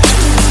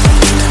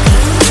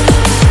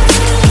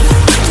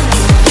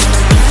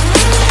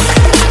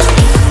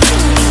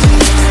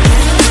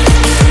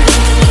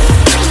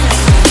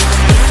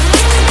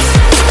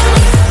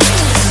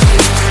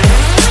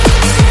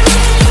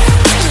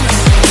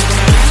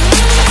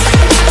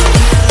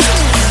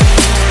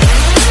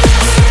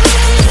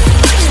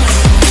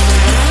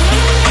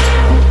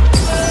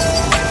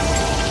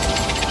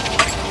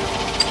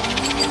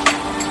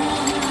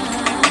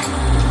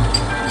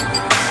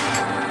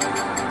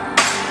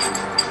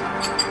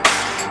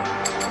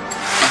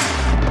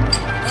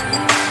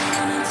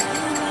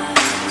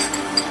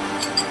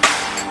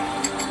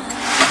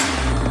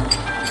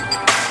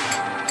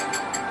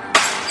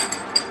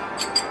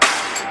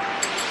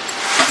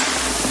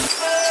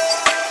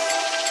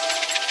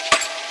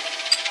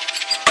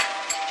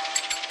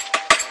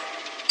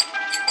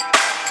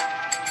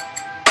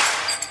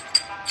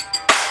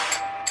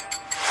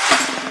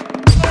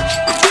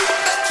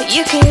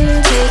 You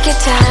can take your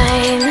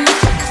time.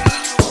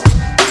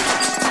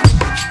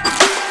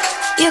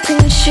 You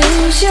can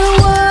choose your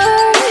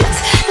words.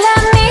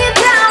 Let me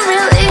down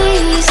real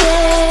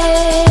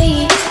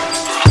easy.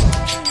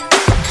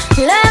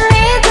 Let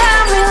me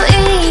down real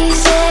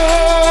easy.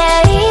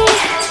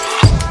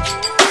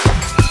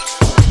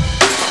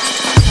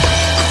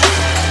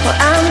 Well,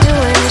 I'm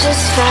doing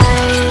just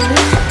fine,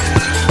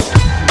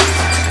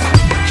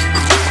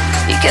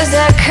 because I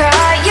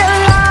caught your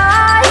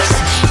lies.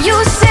 You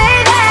say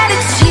that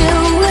it's you,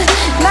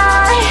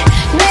 not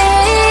me.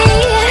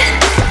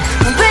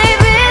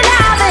 Baby,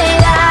 now that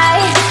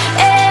I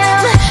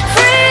am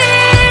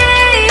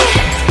free,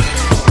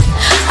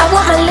 I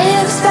want my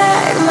lips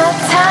back, my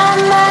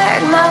time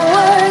back, my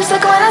words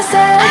like when I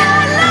said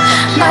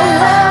my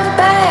love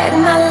back,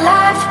 my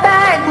life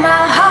back,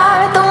 my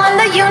heart, the one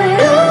that you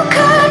knew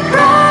could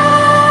break,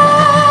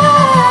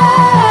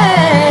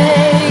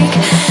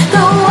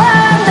 the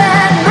one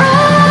that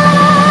broke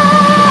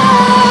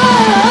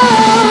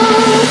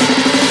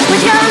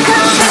with your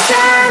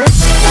confession.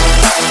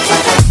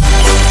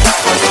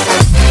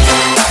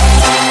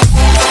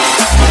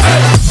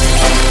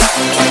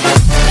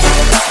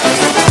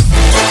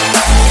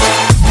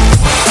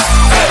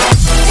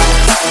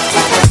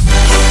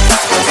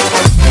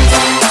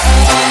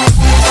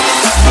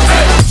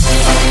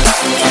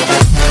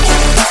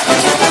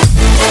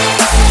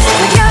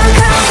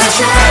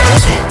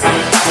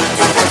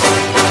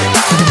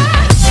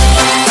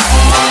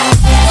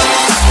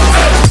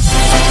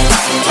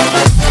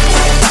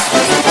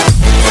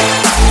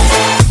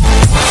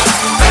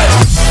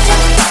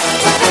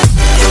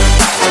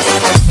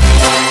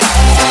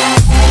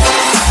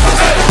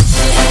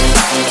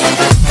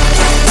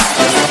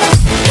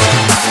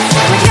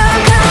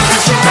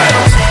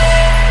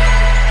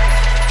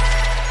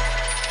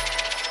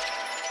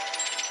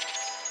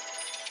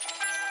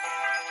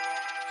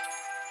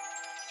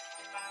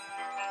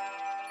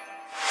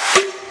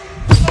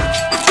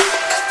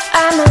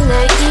 I'ma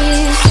let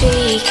you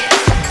speak.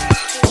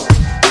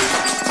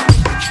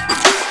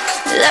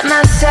 Let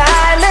my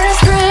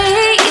silence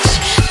reach.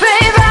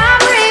 Babe,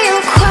 I'm real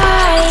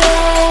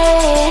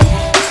quiet.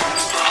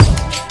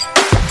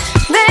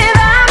 Babe,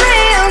 I'm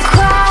real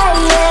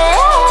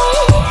quiet.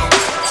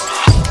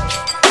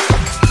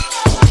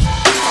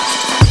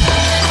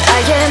 I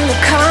am the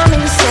calm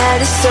inside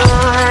the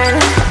storm,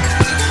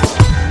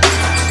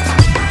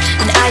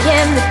 and I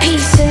am the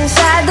peace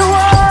inside the war.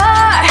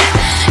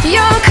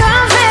 Your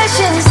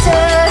confessions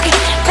took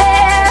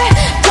their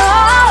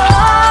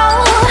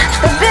toll,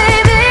 but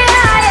baby,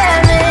 I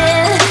am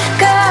in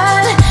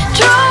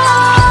control.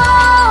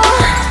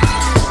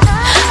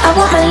 I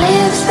want my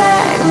lips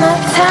back, my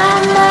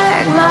time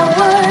back, my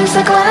words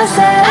like when I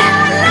said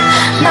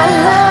my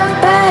love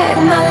back,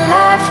 my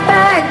life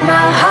back,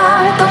 my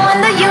heart, the one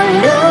that you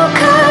knew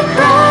could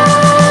break,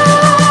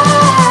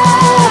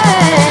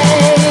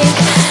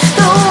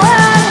 the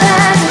one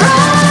that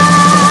broke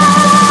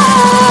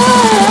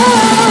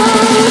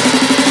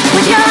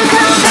with your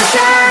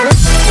confession.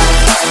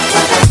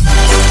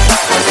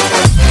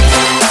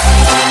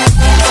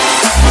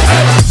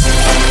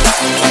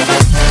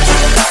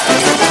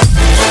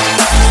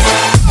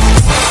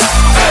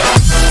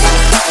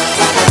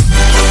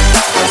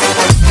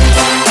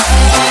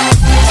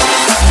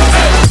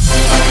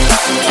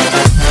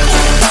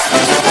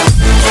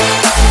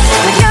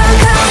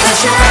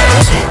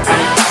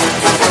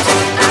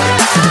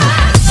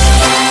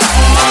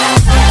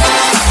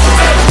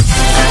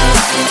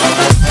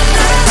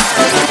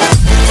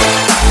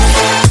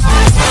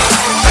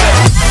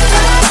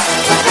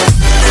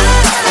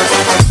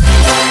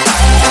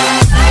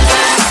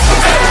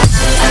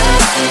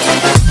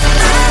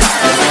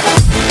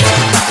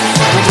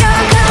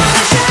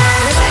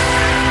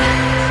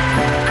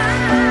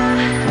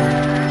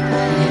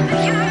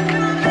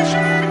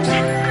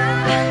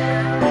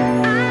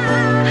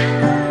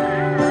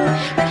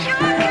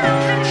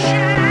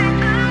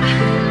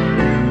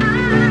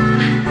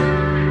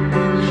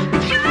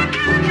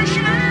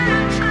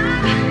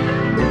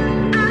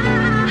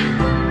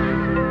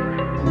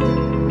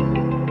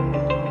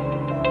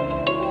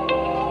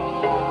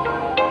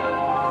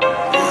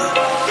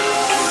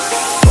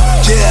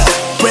 Yeah,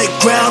 break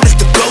ground is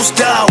the ghost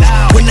down.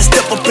 When I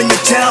step up in the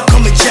town,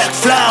 call me Jack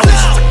Flowers.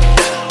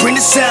 Bring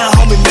the sound,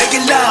 homie, make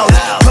it loud.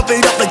 Pump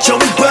it up like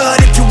Joey Bud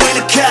if you ain't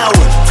a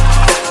coward.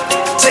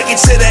 Take it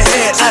to the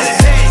head, ayy.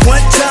 One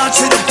time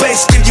to the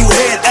base, give you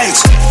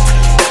headaches.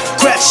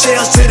 Crack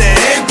shells to the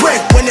head break.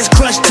 When it's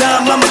crunch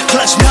time, I'ma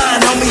clutch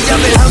mine, homie.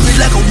 I've been hungry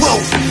like a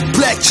wolf.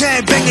 Black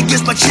chain bang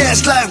against my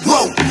chest like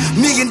whoa.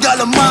 $1 million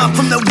mind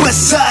from the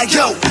west side,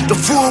 yo. The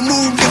full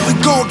moon, then we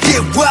gon'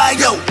 get wild,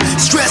 yo.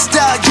 Stressed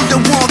out, you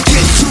don't wanna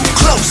get too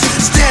close.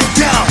 Stand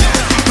down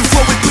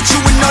before we put you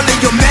and all of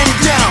your men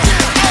down.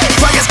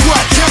 Fire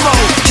squad demo,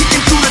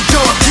 kicking through the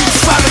door. Keep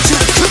firing till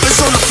the clippers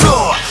on the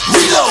floor.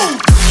 Reload.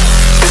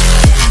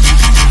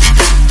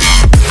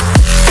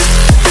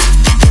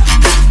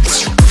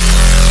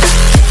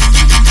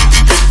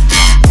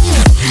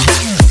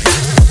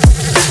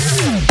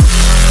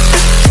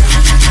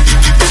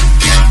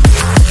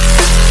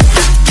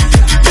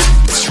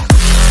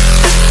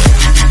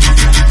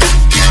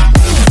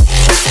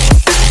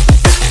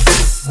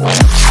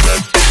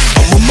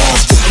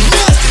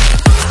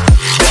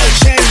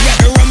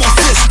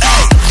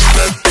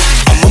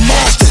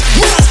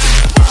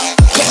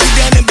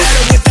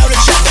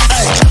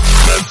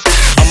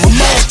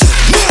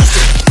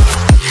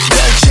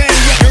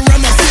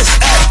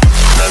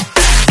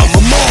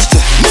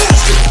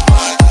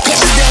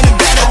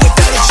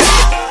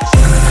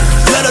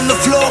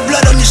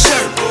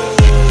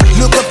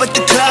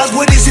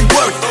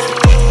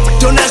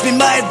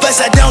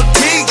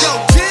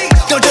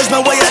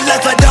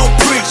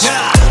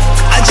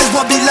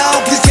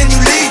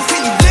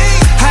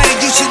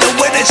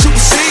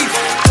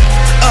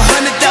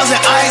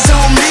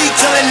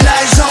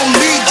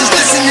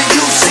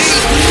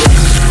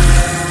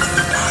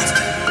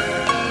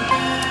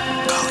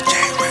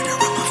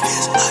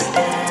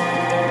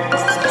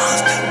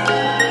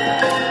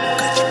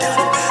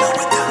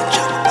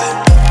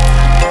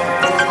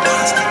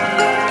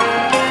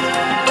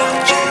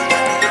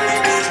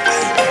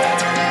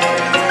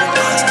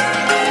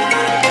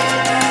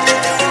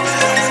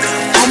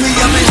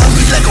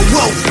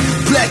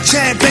 That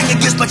chain bang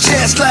against my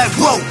chest like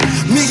whoa.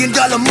 $1 million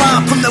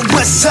mind from the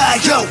west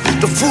side, yo.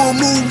 The full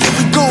moon, yeah,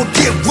 we gon'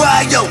 get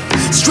wild, yo.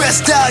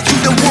 Stressed out, you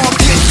don't wanna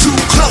get too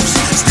close.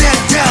 Stand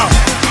down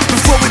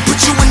before we put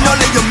you and all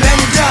of your men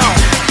down.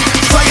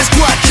 Fire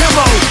squad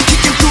camo,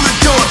 kicking through the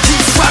door.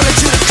 Keep firing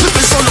till the clip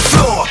is on the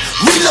floor.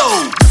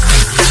 Reload.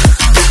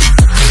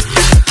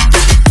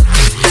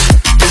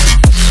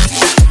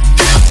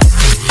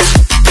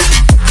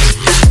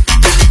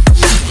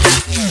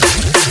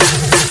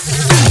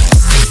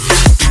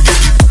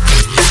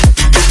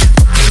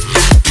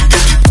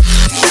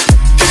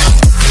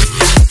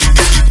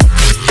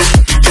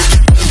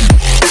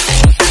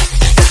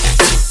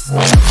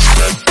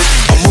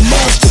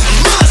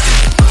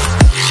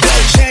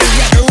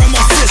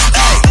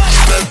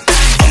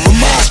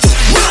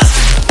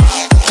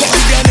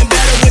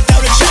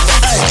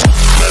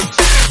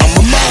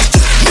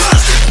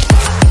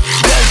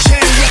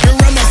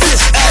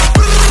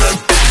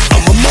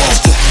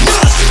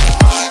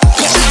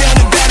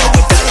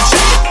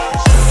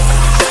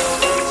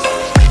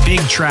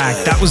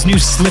 That was new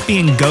Slippy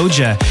and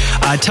Goja.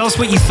 Tell us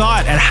what you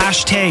thought at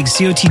hashtag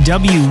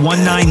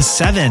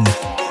COTW197.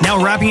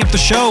 Now wrapping up the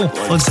show,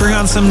 let's bring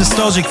on some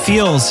nostalgic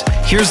feels.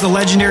 Here's the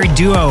legendary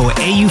duo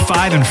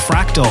AU5 and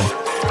Fractal.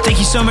 Thank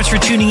you so much for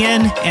tuning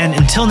in, and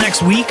until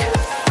next week,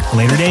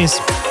 later days.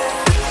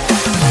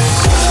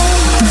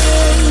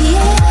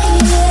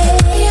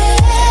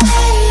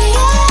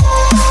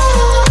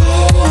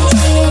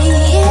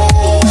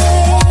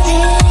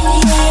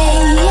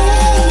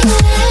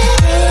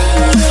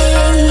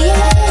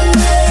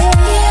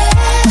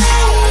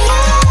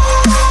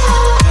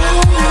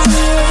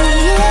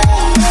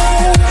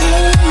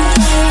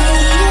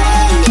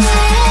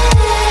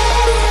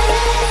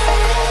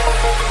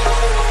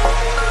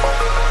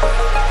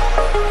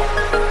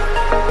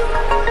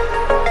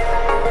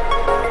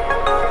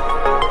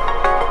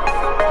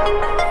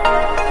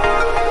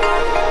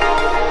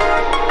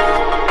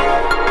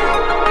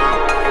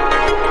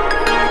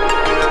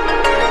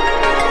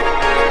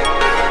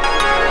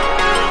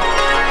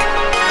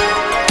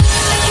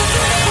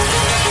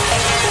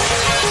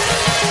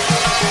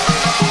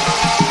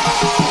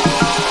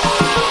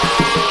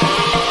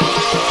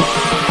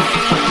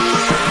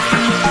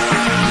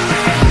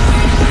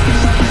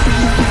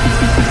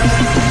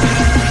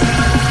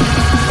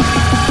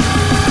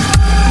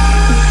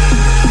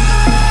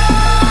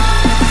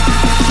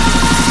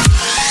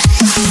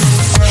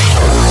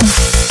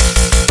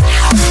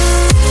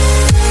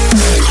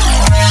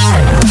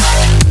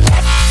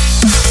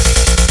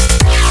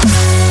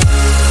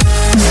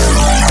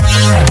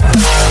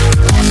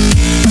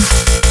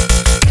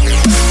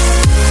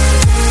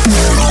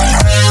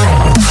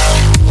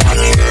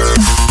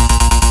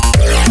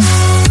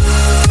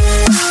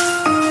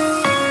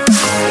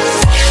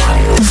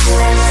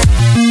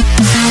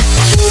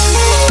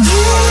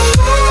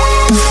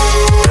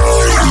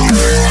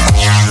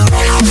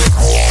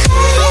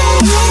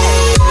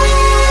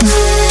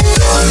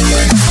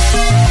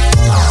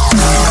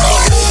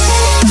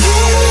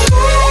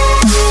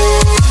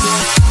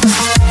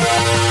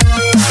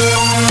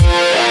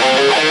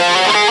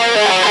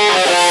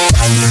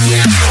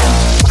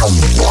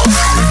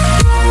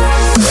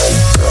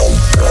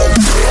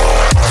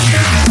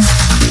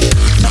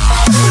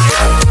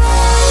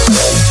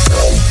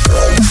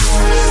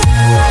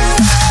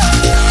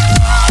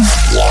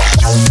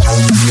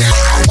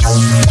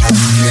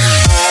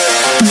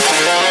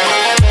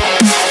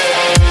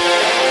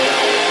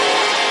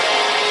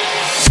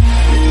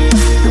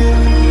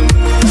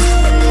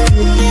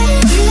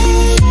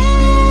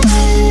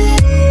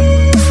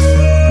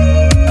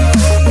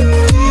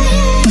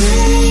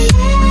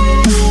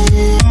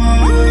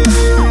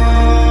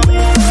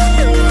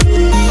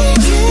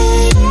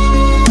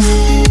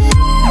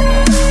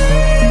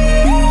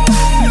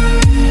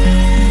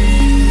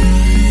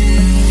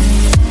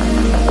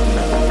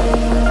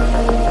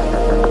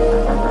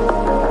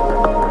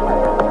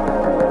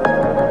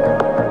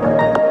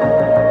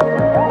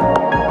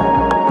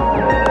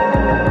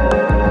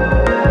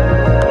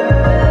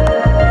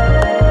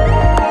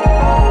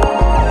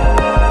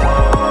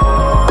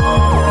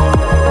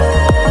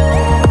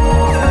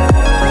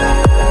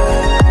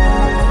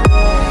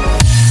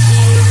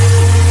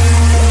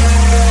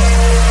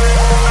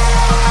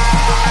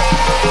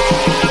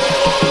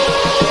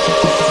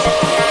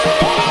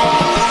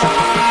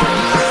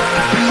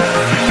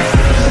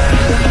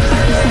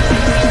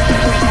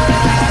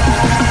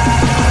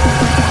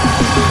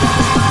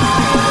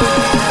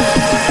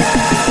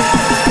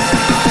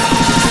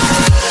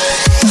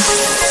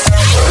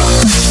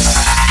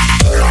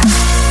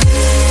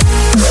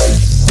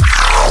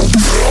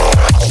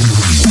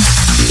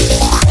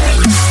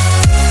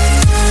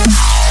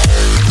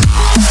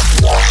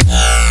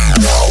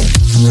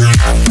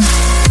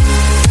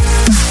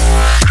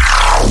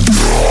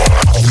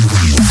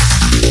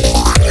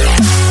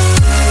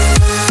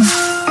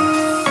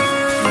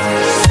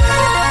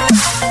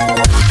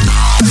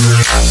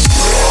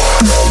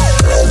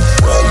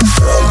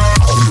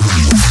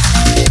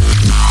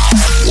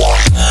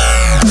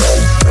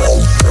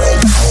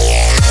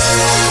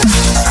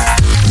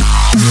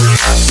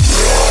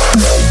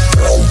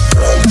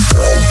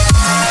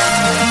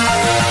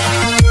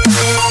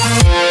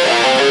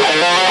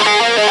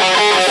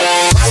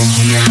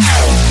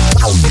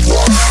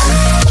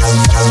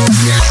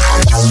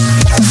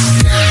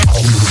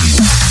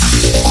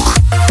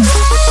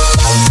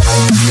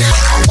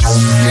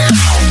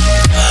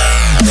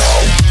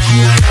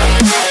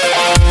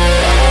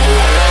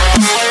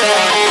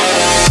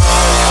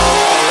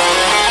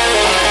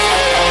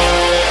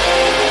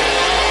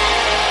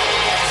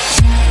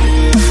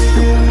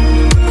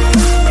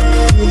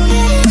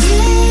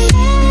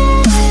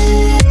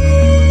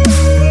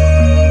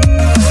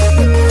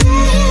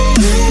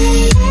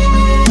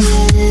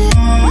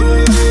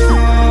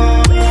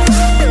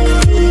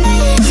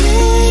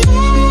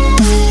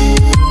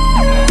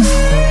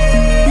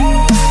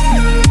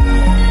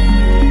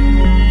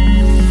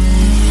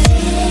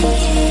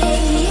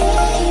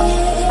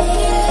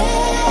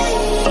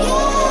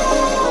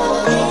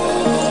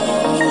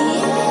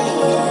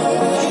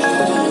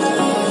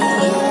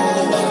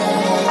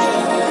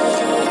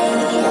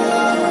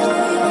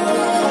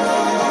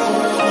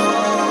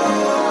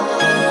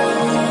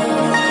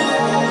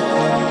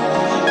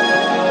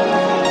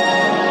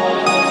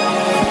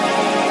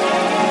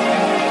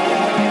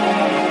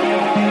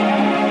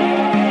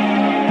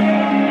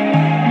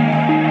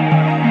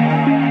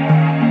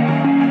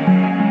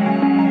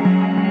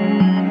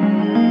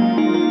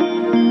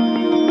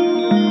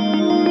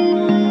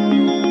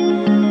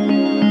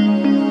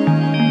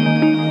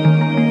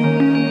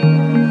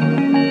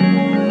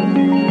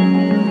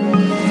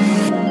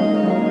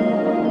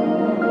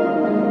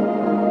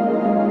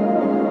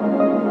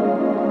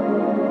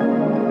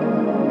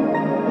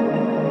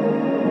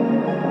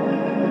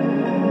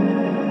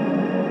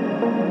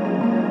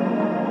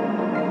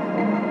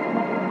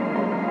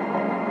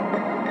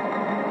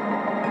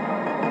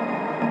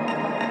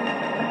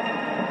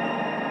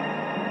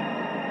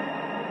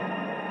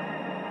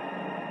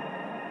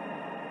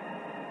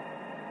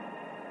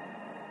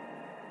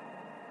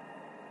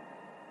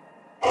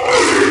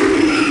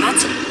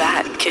 That's a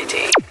bad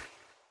kitty.